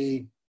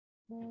a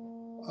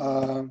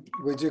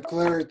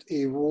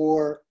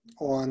war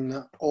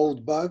on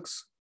old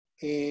bugs,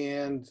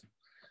 and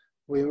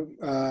we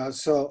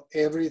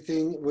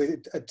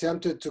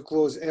attempted to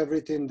close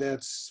everything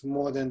that's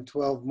more than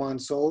 12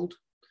 months old.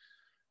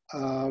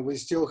 We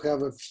still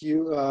have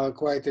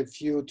quite a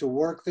few to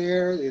work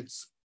there.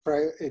 It's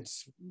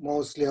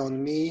mostly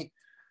on me,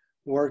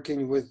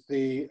 working with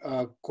the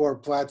core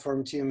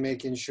platform team,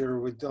 making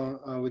sure we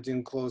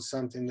didn't close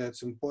something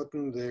that's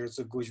important. There's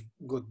a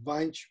good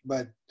bunch,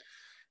 but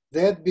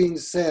that being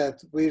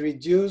said, we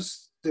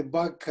reduced the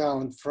bug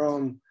count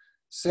from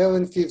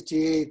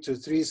 758 to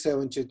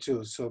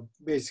 372. So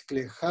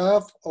basically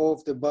half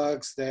of the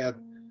bugs that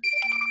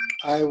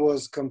I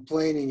was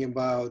complaining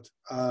about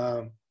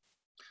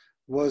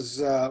was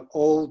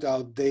old,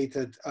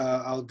 outdated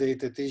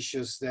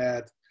issues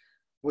that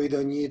we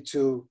don't need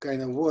to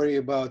kind of worry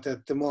about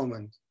at the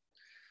moment.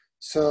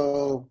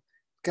 So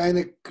kind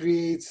of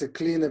creates a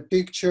cleaner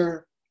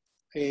picture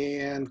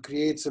and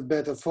creates a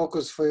better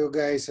focus for you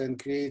guys, and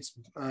creates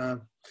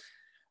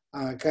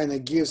kind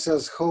of gives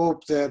us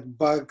hope that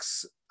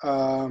bugs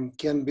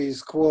can be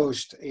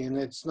squashed, and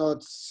it's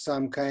not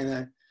some kind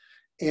of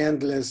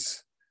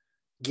endless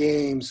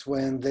games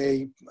when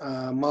they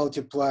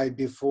multiply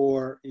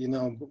before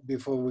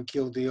we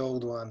kill the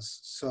old ones.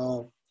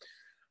 So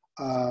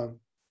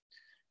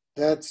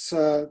that's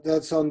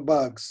on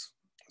bugs.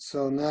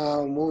 So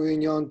now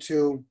moving on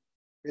to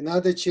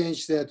another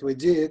change that we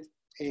did,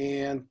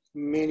 and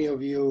many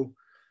of you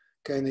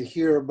kind of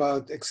hear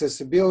about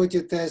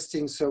accessibility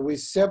testing. So we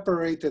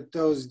separated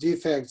those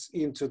defects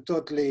into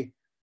totally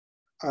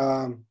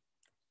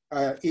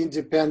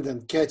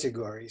independent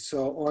categories.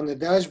 So on the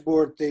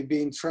dashboard, they're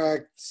being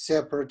tracked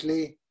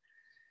separately.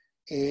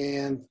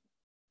 And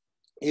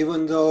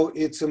even though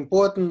it's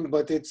important,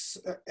 but it's,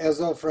 as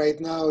of right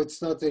now,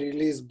 it's not a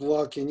release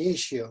blocking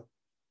issue.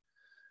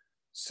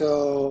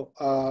 So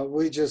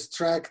we just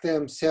track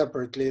them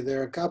separately.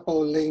 There are a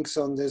couple of links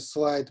on this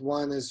slide.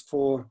 One is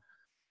for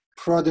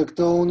product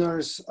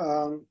owners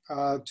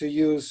to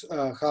use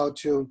how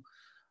to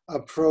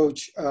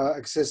approach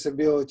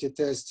accessibility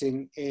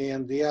testing,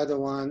 and the other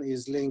one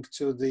is linked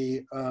to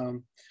the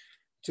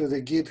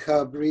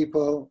GitHub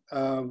repo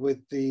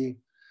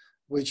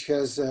which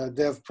has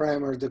dev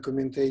primer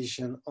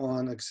documentation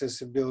on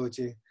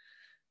accessibility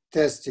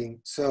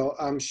testing. So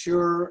I'm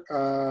sure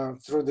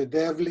through the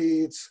dev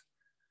leads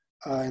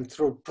and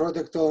through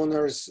product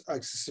owners,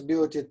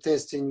 accessibility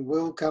testing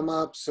will come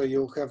up. So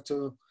you'll have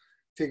to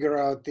figure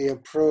out the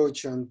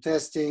approach on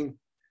testing.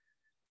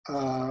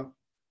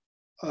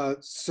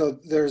 So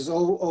there's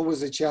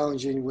always a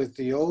challenging with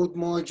the old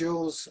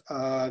modules.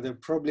 They're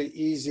probably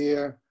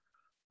easier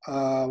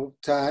time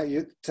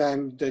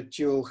that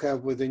you'll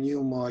have with the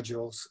new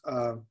modules.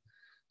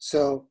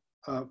 So,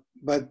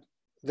 but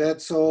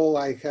that's all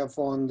I have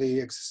on the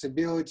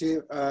accessibility.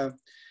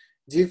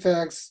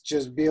 Defects,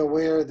 just be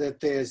aware that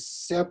they're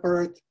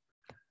separate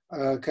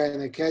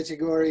kind of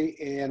category,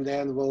 and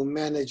then we'll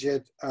manage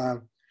it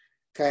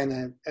kind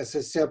of as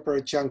a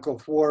separate chunk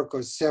of work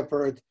or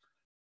separate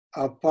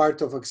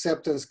part of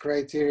acceptance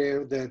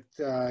criteria that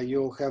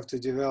you'll have to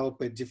develop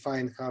and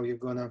define how you're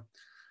gonna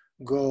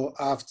go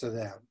after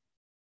them.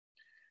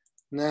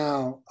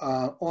 Now,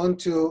 on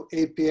to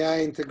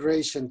API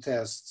integration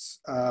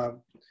tests.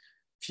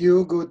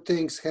 Few good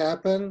things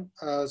happen.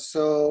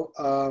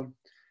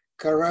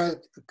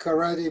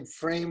 Karate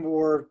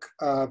framework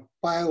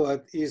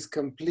pilot is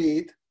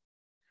complete,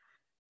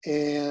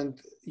 and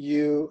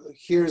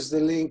here's the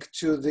link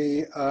to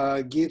the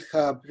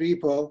GitHub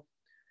repo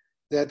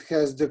that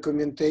has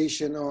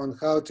documentation on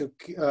how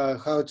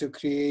to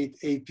create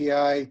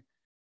API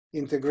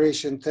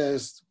integration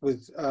tests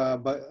with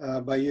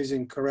by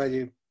using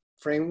Karate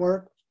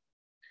framework.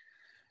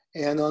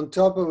 And on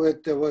top of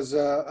it, there was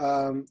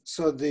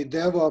so the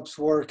DevOps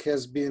work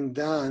has been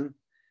done,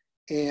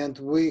 and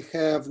we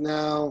have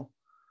now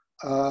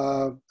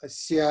a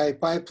CI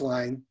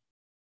pipeline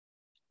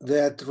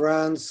that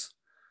runs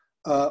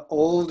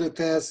all the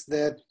tests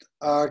that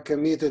are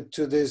committed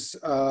to this,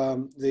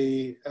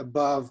 the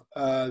above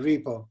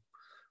repo,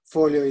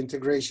 FOLIO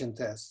integration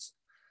tests.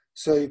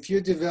 So if you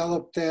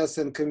develop tests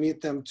and commit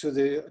them to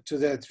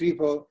that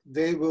repo,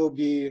 they will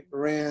be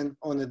ran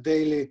on a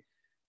daily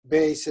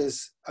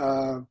basis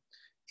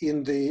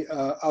in the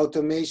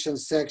automation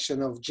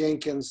section of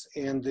Jenkins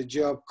and the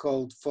job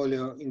called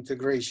FOLIO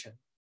integration.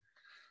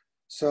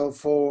 So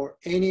for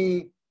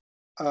any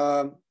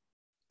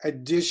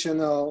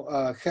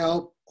additional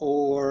help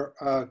or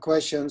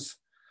questions,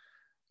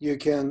 you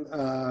can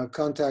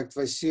contact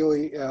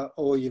Vasily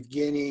or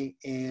Evgeny,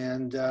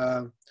 and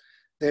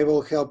they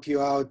will help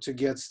you out to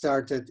get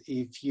started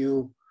if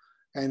you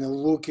kind of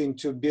looking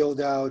to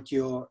build out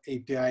your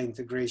API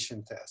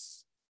integration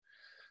tests.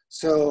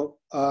 So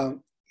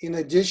in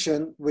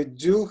addition, we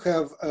do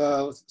have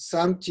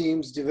some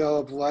teams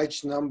develop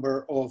large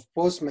number of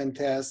Postman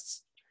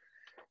tests,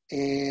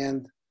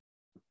 and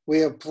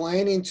we are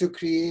planning to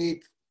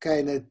create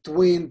kind of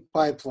twin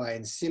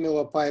pipeline,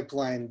 similar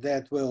pipeline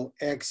that will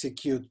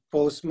execute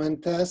Postman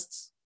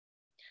tests.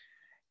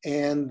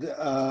 And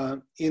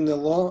in the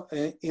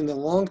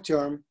long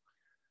term,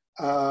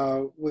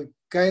 we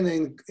kind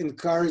of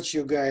encourage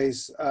you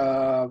guys,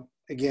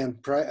 again,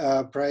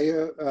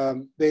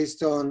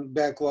 based on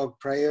backlog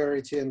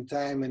priority and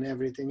time and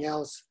everything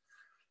else,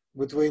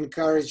 but we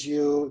encourage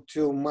you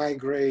to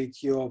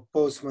migrate your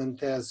Postman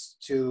tests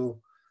to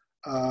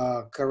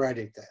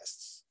Karate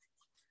tests.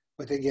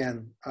 But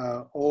again,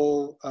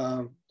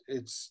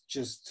 it's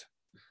just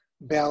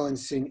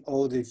balancing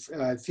all the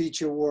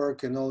feature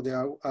work and all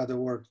the other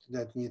work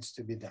that needs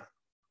to be done.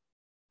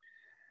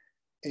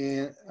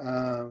 And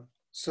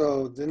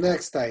so the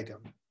next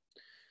item.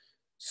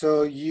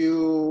 So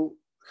you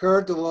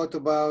heard a lot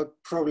about,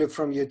 probably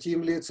from your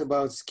team leads,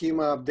 about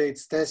schema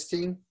updates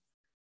testing.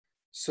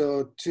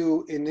 So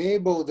to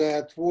enable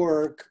that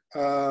work,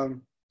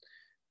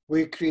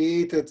 we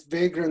created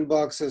vagrant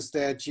boxes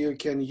that you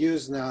can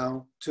use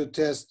now to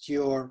test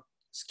your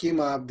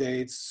schema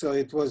updates. So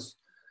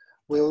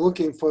we're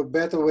looking for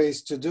better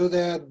ways to do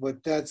that,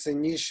 but that's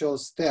initial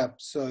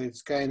step. So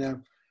it's kind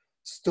of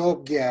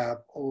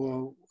stopgap,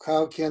 or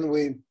what can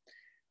we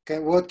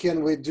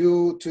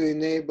do to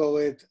enable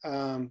it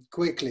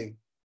quickly,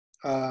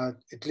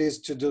 at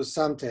least to do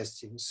some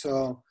testing.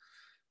 So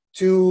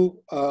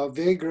two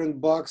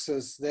vagrant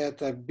boxes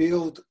that are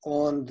built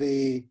on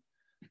the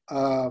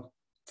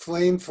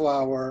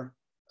Flameflower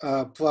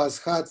plus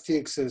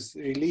hotfixes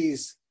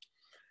release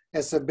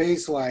as a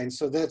baseline.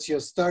 So that's your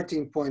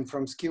starting point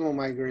from schema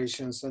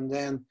migrations, and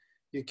then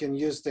you can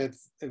use that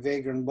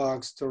vagrant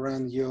box to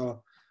run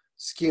your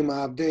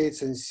schema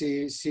updates and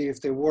see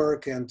if they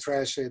work, and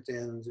trash it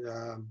and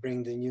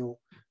bring the new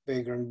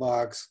vagrant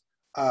box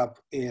up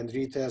and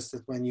retest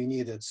it when you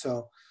need it.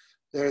 So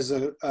there's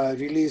a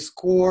release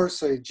core,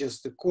 so it's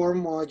just the core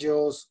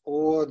modules,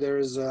 or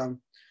there's a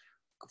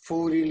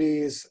full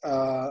release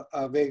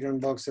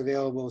vagrant box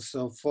available.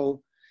 So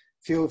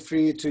feel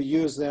free to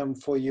use them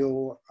for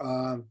your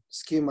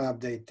schema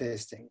update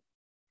testing.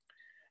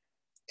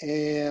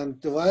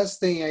 And the last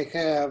thing I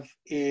have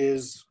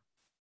is,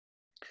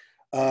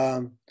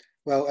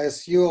 well,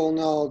 as you all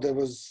know, there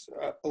was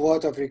a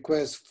lot of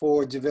requests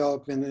for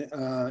development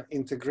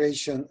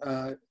integration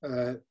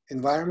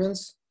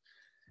environments,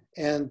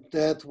 and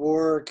that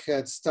work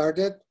had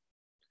started.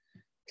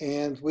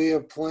 And we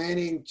are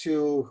planning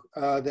to,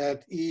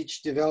 that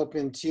each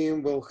development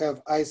team will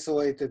have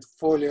isolated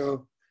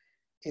FOLIO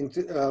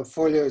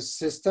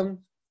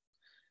system,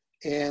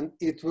 and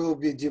it will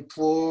be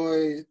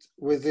deployed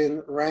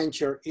within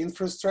Rancher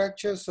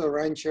infrastructure. So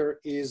Rancher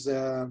is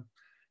a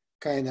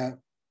kind of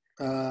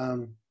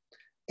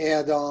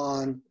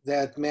add-on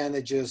that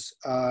manages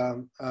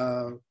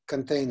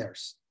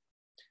containers,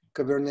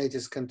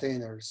 Kubernetes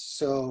containers.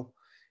 So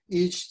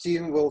each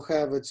team will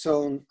have its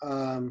own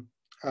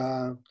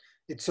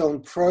its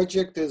own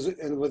project,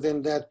 and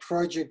within that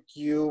project,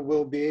 you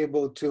will be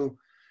able to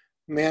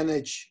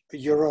manage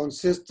your own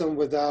system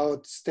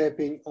without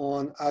stepping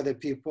on other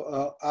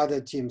people,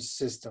 other teams'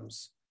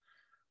 systems.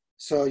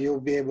 So you'll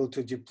be able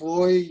to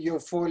deploy your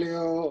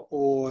folio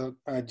or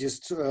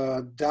just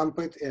dump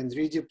it and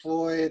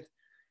redeploy it,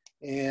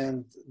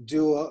 and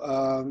do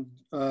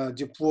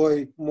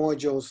deploy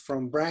modules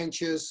from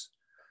branches,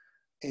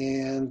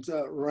 and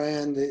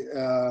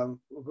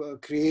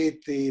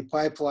create the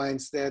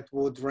pipelines that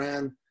would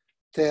run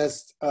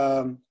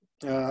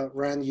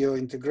your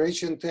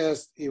integration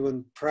test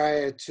even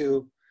prior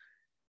to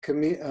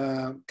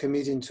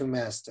committing to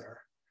master.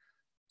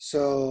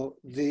 So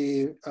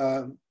the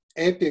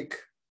epic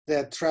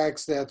that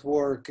tracks that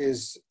work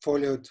is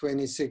Folio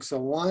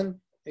 2601,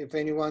 if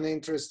anyone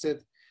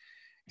interested.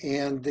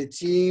 And the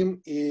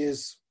team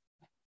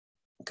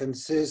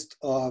consists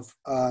of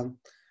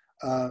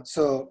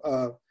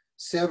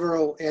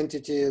several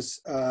entities,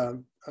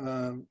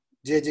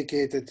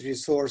 dedicated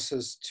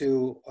resources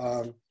to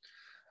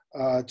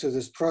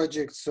this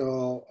project.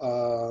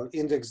 So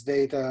index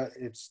data,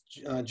 it's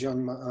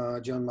John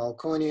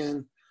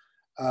Malconian,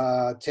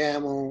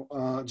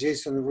 TAML,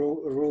 Jason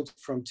Root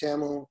from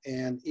TAML,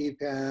 and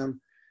EPAM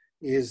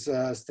is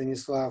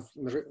Stanislav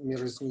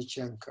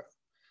Mirosnichenko.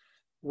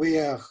 We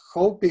are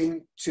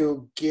hoping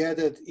to get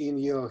it in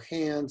your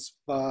hands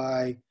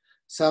by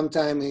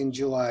sometime in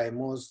July,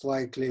 most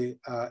likely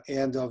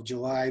end of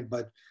July,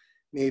 but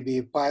maybe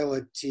a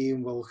pilot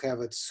team will have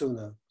it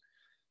sooner.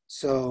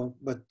 So,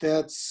 but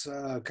that's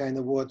kind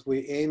of what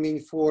we're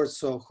aiming for.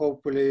 So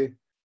hopefully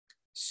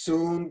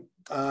soon,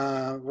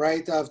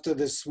 right after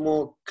the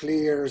smoke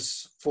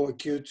clears for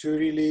Q2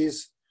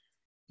 release,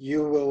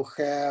 you will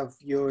have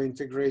your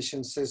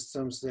integration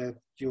systems that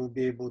you'll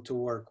be able to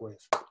work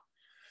with.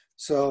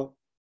 So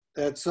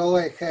that's all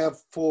I have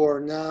for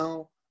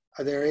now.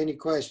 Are there any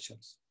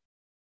questions?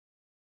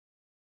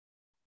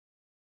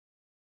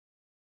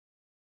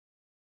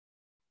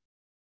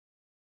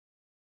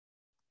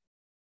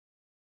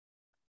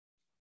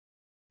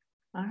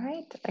 All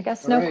right, I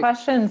guess no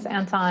questions,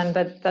 Anton,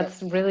 but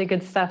that's really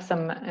good stuff.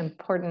 Some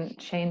important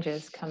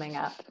changes coming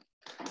up.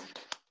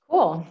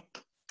 Cool.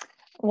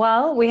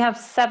 Well, we have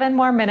 7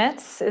 more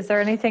minutes. Is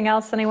there anything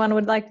else anyone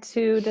would like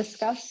to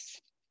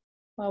discuss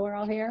while we're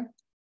all here?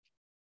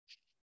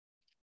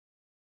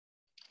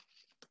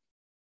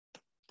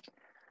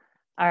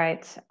 All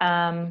right,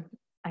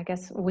 I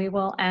guess we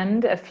will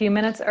end a few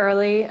minutes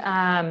early.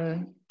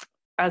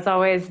 As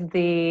always,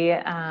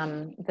 the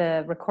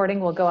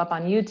recording will go up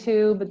on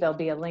YouTube. There'll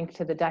be a link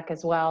to the deck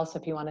as well. So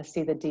if you want to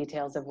see the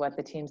details of what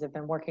the teams have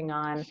been working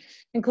on,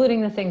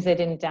 including the things they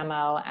didn't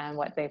demo and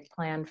what they've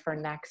planned for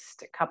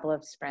next couple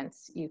of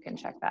sprints, you can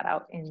check that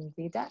out in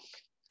the deck.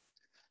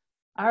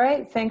 All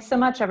right, thanks so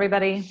much,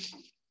 everybody.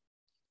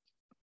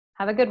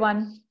 Have a good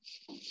one.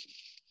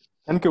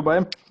 Thank you,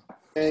 bye.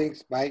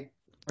 Thanks, bye.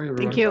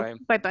 Thank you,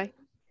 bye-bye.